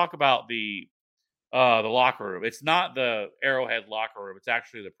they talk about the locker room. It's not the Arrowhead locker room. It's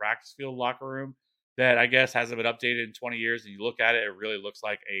actually the practice field locker room that I guess hasn't been updated in 20 years. And you look at it, it really looks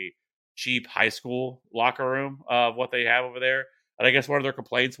like a cheap high school locker room of what they have over there. And I guess one of their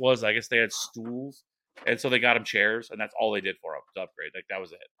complaints was I guess they had stools, and so they got him chairs, and that's all they did for him to upgrade. Like that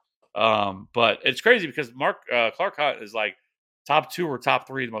was it. But it's crazy because Clark Hunt is like top 2 or top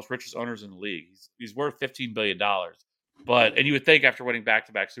 3 the most richest owners in the league. He's worth $15 billion. And you would think after winning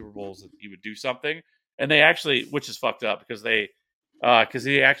back-to-back Super Bowls that he would do something. And they actually, which is fucked up because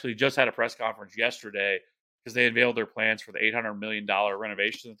he actually just had a press conference yesterday because they unveiled their plans for the $800 million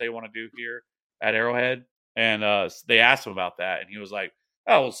renovation that they want to do here at Arrowhead. And they asked him about that, and he was like,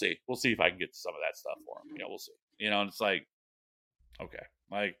 "Oh, we'll see. We'll see if I can get some of that stuff for him. We'll see." And it's like, okay,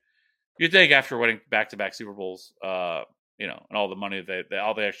 like. You'd think after winning back-to-back Super Bowls, and all the money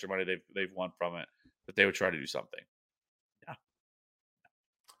all the extra money they've won from it, that they would try to do something.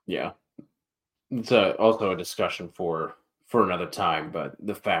 Yeah. It's also a discussion for another time, but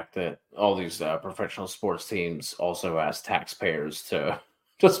the fact that all these professional sports teams also ask taxpayers to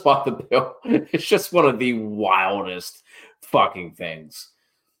to spot the bill. It's just one of the wildest fucking things.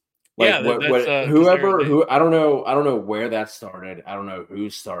 Like whoever I don't know where that started. I don't know who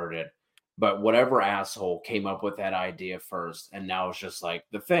started it, but whatever asshole came up with that idea first, and now it's just like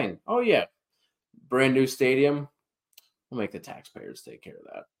the thing. Oh yeah, brand new stadium. We'll make the taxpayers take care of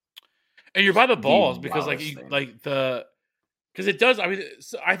that. And you're by the balls because because it does. I mean,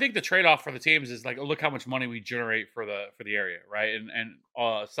 so I think the trade off for the teams is like, oh, look how much money we generate for the area, right? And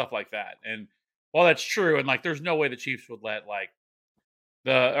stuff like that. And while that's true, and like, there's no way the Chiefs would let like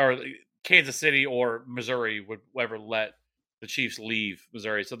Kansas City or Missouri would ever let the Chiefs leave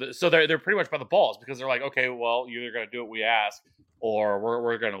Missouri. So they're pretty much by the balls because they're like, okay, well, you're either going to do what we ask or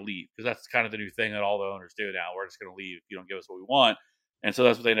we're going to leave, because that's kind of the new thing that all the owners do now. We're just going to leave if you don't give us what we want. And so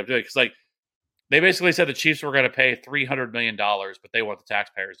that's what they end up doing. Because like, they basically said the Chiefs were going to pay $300 million, but they want the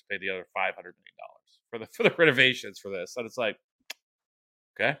taxpayers to pay the other $500 million for the renovations for this. And it's like,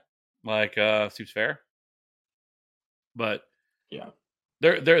 okay, like seems fair. But yeah,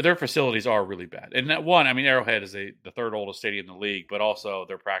 their facilities are really bad. And that one, I mean, Arrowhead is the third oldest stadium in the league, but also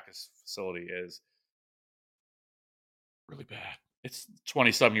their practice facility is really bad. It's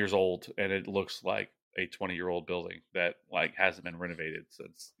 20-some years old, and it looks like a 20-year-old building that like hasn't been renovated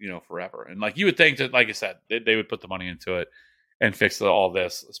since forever. And like, you would think that, like I said, they would put the money into it and fix all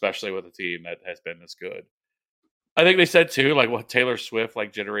this, especially with a team that has been this good. I think they said too, like what Taylor Swift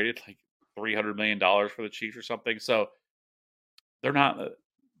like generated like $300 million for the Chiefs or something. So they're not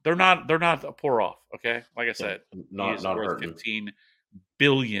poor off. Okay, like I said, not worth $15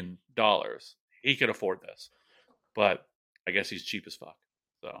 billion. He could afford this, but I guess he's cheap as fuck.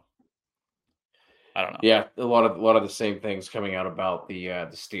 So. I don't know. Yeah, a lot of the same things coming out about the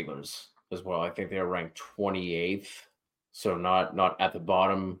Steelers as well. I think they are ranked 28th, so not at the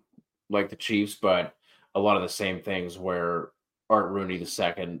bottom like the Chiefs, but a lot of the same things where Art Rooney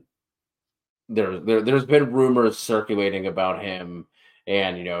II. There's been rumors circulating about him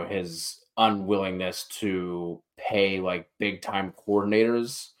and his unwillingness to pay like big time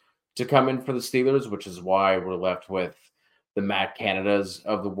coordinators to come in for the Steelers, which is why we're left with the Matt Canadas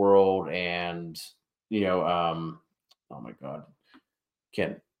of the world and. Oh my God,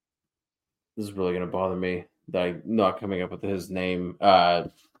 this is really going to bother me that I'm not coming up with his name.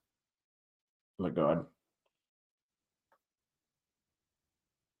 Oh my God.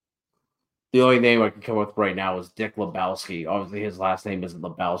 The only name I can come up with right now is Dick Lebowski. Obviously, his last name isn't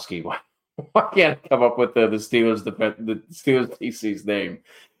Lebowski. Why can't I come up with the Steelers, the Steelers DC's name?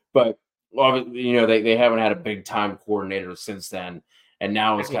 But, they haven't had a big time coordinator since then. And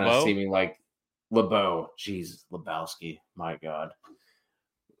now it's kind of seeming like LeBeau, Jesus, Lebowski, my God,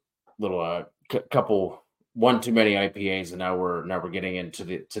 little couple one too many IPAs, and now we're getting into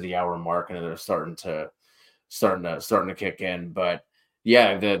the hour mark, and they're starting to kick in. But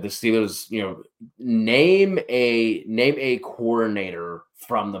yeah, the Steelers, name a coordinator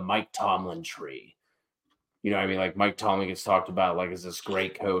from the Mike Tomlin tree. I mean, like Mike Tomlin gets talked about like as this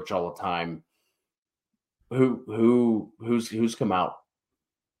great coach all the time. Who's come out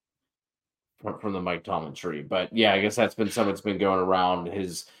from the Mike Tomlin tree? But yeah, I guess that's been something that's been going around.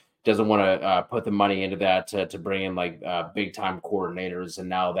 Doesn't want to put the money into that to bring in like big time coordinators, and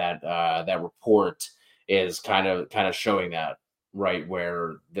now that report is kind of showing that, right,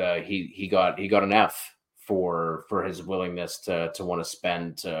 where he got an F for his willingness to want to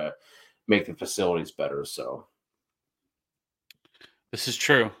spend to make the facilities better. So this is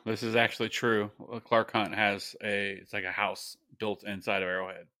true. This is actually true. Clark Hunt has it's like a house built inside of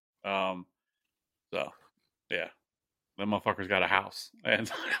Arrowhead. So, yeah, the motherfucker's got a house,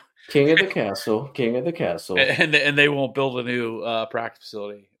 and king of the castle, and they won't build a new practice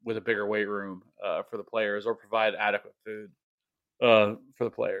facility with a bigger weight room for the players or provide adequate food for the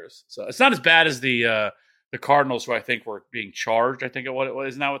players. So it's not as bad as the Cardinals, who I think were being charged. I think it was.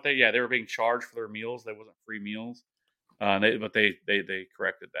 Isn't that what they were being charged for their meals. They wasn't free meals, but they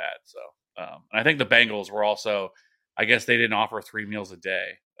corrected that. So, and I think the Bengals were also. I guess they didn't offer 3 meals a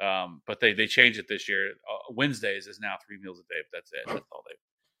day. But they changed it this year. Wednesdays is now 3 meals a day, but that's it. That's all they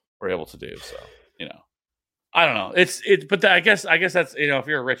were able to do. So, I don't know. But I guess that's, if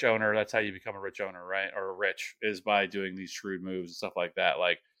you're a rich owner, that's how you become a rich owner, right? Or rich is by doing these shrewd moves and stuff like that.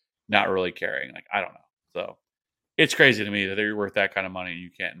 Like not really caring. Like, I don't know. So it's crazy to me that they're worth that kind of money and you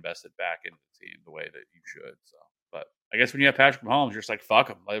can't invest it back into the team the way that you should. So, but I guess when you have Patrick Mahomes, you're just like, fuck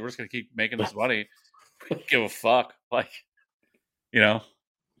them. Like, we're just going to keep making this money. Give a fuck. Like,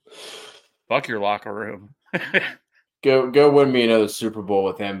 fuck your locker room. Go win me another Super Bowl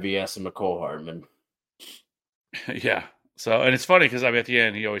with MVS and McCole Hardman. Yeah. So, and it's funny because at the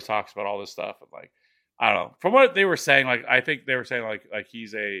end he always talks about all this stuff, and like I don't know. From what they were saying, like I think they were saying like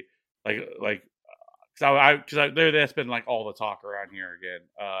he's a like because that's been like all the talk around here again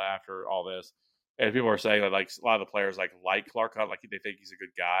after all this, and people are saying that like a lot of the players like Clark Hunt, like they think he's a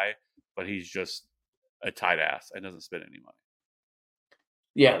good guy, but he's just a tight ass and doesn't spend any money.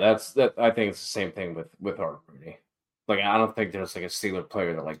 Yeah, that. I think it's the same thing with Hart Brady. Like I don't think there's like a Steeler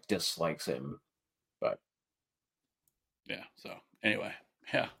player that like dislikes him, but yeah. So anyway,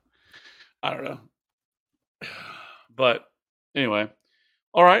 yeah, I don't know, but anyway,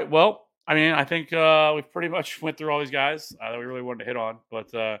 all right. Well, I mean, I think we pretty much went through all these guys that we really wanted to hit on,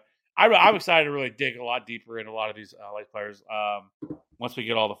 but I'm excited to really dig a lot deeper into a lot of these LA players once we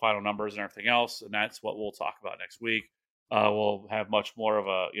get all the final numbers and everything else, and that's what we'll talk about next week. We'll have much more of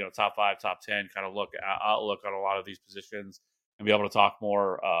a top 5, top 10 kind of outlook on a lot of these positions and be able to talk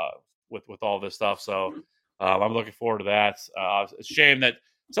more with all this stuff. So I'm looking forward to that. It's a shame that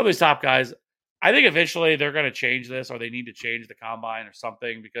some of these top guys, I think eventually they're going to change this, or they need to change the combine or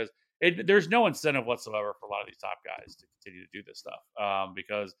something, because there's no incentive whatsoever for a lot of these top guys to continue to do this stuff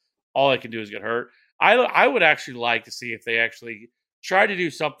because all they can do is get hurt. I would actually like to see if they actually try to do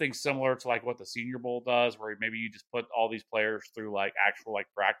something similar to like what the Senior Bowl does, where maybe you just put all these players through like actual like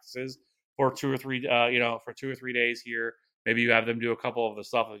practices for 2 or 3 for 2 or 3 days here. Maybe you have them do a couple of the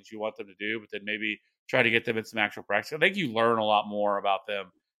stuff that you want them to do, but then maybe try to get them in some actual practice. I think you learn a lot more about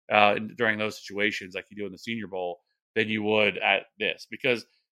them during those situations, like you do in the Senior Bowl, than you would at this. Because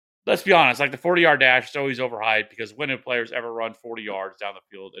let's be honest, like the 40-yard dash is always overhyped, because when do players ever run 40 yards down the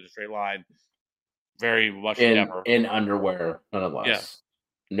field in a straight line? Very much never. In underwear, nonetheless.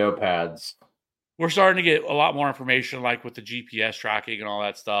 Yeah. No pads. We're starting to get a lot more information, like with the GPS tracking and all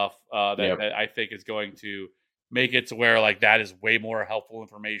that stuff, that I think is going to make it to where like that is way more helpful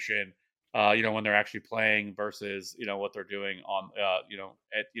information, when they're actually playing versus, what they're doing on,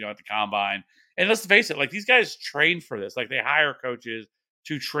 at the combine. And let's face it, like these guys train for this. Like they hire coaches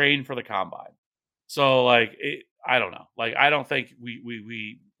to train for the combine. So like, I don't know. Like, I don't think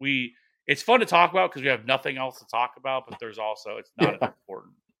we it's fun to talk about because we have nothing else to talk about, but there's also, it's not as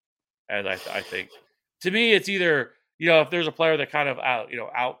important as I think. To me, it's either, if there's a player that kind of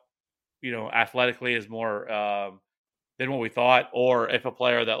athletically is more than what we thought, or if a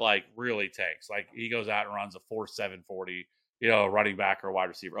player that like really takes, like he goes out and runs a 4.7 40, running back or wide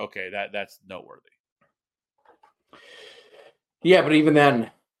receiver. Okay, that's noteworthy. Yeah, but even then,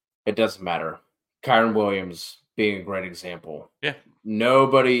 it doesn't matter. Kyren Williams being a great example. Yeah.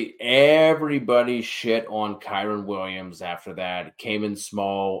 Everybody shit on Kyren Williams after that. Came in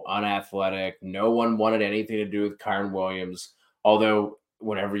small, unathletic. No one wanted anything to do with Kyren Williams. Although,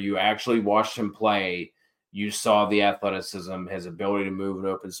 whenever you actually watched him play, you saw the athleticism, his ability to move in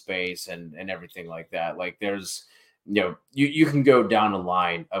open space, and everything like that. Like there's, you can go down a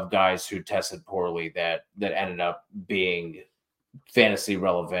line of guys who tested poorly that ended up being fantasy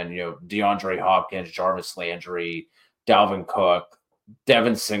relevant. DeAndre Hopkins, Jarvis Landry, Dalvin Cook,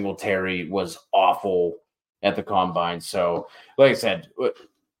 Devin Singletary was awful at the combine. So, like I said,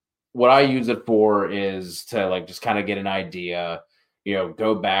 what I use it for is to like just kind of get an idea,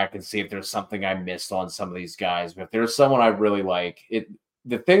 go back and see if there's something I missed on some of these guys. But if there's someone I really like,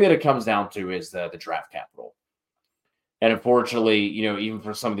 the thing that it comes down to is the draft capital. And unfortunately, even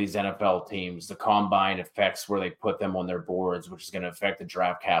for some of these NFL teams, the combine affects where they put them on their boards, which is going to affect the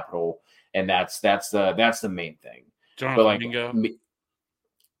draft capital. And that's the main thing. Jonathan Mingo.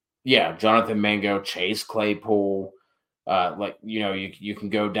 Yeah, Jonathan Mingo, Chase Claypool. You can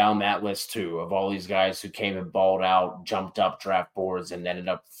go down that list too of all these guys who came and balled out, jumped up draft boards, and ended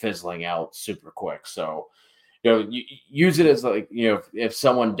up fizzling out super quick. So, you use it as like, if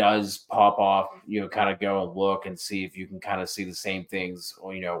someone does pop off, kind of go and look and see if you can kind of see the same things,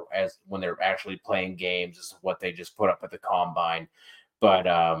 as when they're actually playing games as what they just put up at the combine. But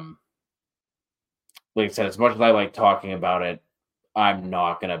like I said, as much as I like talking about it, I'm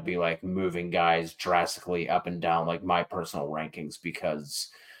not going to be like moving guys drastically up and down like my personal rankings because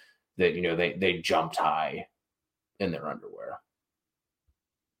that they jumped high in their underwear.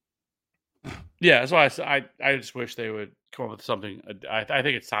 Yeah, that's why I just wish they would come up with something. I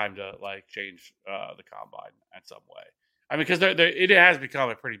think it's time to like change the combine in some way. I mean, because it has become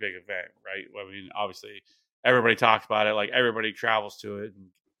a pretty big event, right? I mean, obviously everybody talks about it, like everybody travels to it and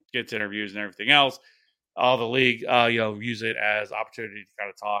gets interviews and everything else. All the league, use it as opportunity to kind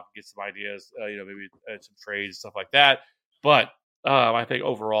of talk, get some ideas, maybe some trades, stuff like that. But I think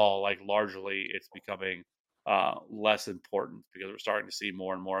overall, like largely, it's becoming less important because we're starting to see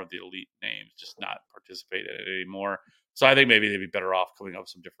more and more of the elite names just not participate in it anymore. So I think maybe they'd be better off coming up with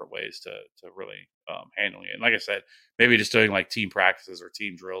some different ways to really handling it. And like I said, maybe just doing like team practices or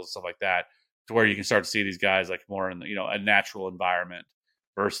team drills, stuff like that, to where you can start to see these guys like more in the, a natural environment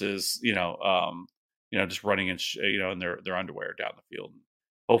versus, just running in, in their underwear down the field.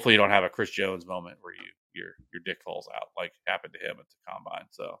 Hopefully you don't have a Chris Jones moment where your dick falls out like happened to him at the combine.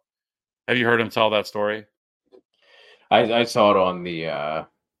 So have you heard him tell that story? I saw it on the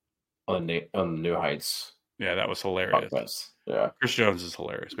New Heights. Yeah, that was hilarious. Podcast. Yeah, Chris Jones is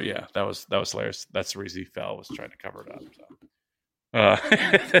hilarious, but yeah, that was hilarious. That's the reason he fell, was trying to cover it up.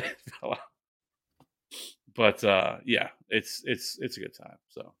 So, but yeah, it's a good time.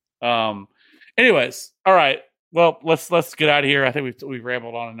 So, anyways, all right. Well, let's get out of here. I think we've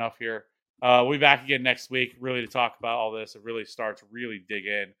rambled on enough here. We'll be back again next week, really to talk about all this and really start to really dig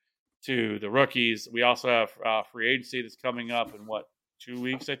in to the rookies. We also have free agency that's coming up in 2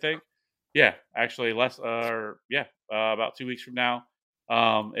 weeks, I think. Yeah, actually about 2 weeks from now.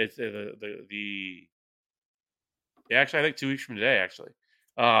 It's actually I think 2 weeks from today. Actually,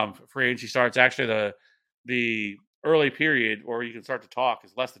 free agency starts. Actually, the early period where you can start to talk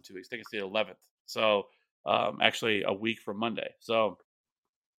is less than 2 weeks. I think it's the 11th. So actually a week from Monday. So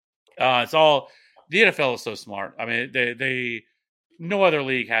it's all, the NFL is so smart. I mean, they no other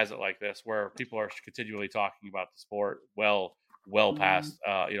league has it like this, where people are continually talking about the sport well past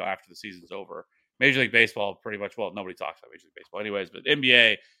after the season's over. Major League Baseball pretty much, nobody talks about Major League Baseball anyways, but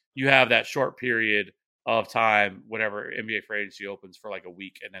NBA, you have that short period of time whenever NBA free agency opens for like a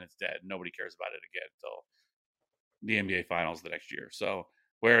week, and then it's dead. Nobody cares about it again until the NBA finals the next year. So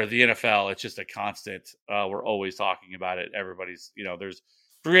where the NFL, it's just a constant, we're always talking about it. Everybody's, there's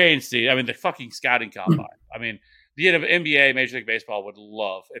free agency. I mean, the fucking scouting combine. I mean, the NBA, Major League Baseball would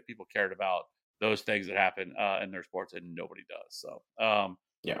love if people cared about those things that happen in their sports, and nobody does. So,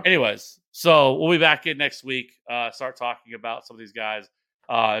 yeah. Anyways, so we'll be back in next week, start talking about some of these guys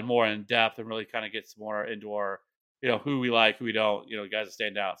and more in depth, and really kind of get some more into our, who we like, who we don't, guys that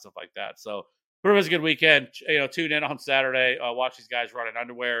stand out, stuff like that. So, it was a good weekend. Tune in on Saturday, watch these guys run in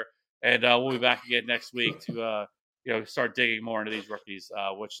underwear, and we'll be back again next week to start digging more into these rookies,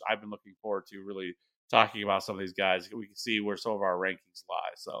 which I've been looking forward to, really talking about some of these guys. We can see where some of our rankings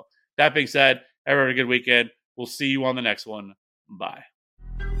lie. So that being said, everyone have a good weekend. We'll see you on the next one. Bye.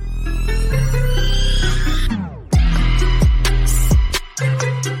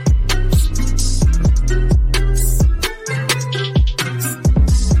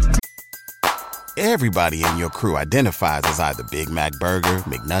 Everybody in your crew identifies as either Big Mac Burger,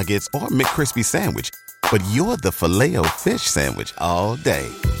 McNuggets, or McCrispy Sandwich. But you're the Filet-O-Fish Sandwich all day.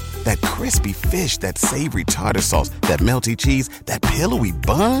 That crispy fish, that savory tartar sauce, that melty cheese, that pillowy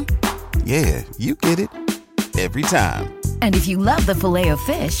bun. Yeah, you get it. Every time. And if you love the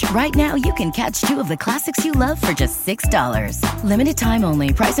Filet-O-Fish, right now you can catch two of the classics you love for just $6. Limited time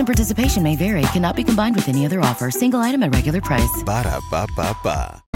only. Price and participation may vary. Cannot be combined with any other offer. Single item at regular price. Ba-da-ba-ba-ba.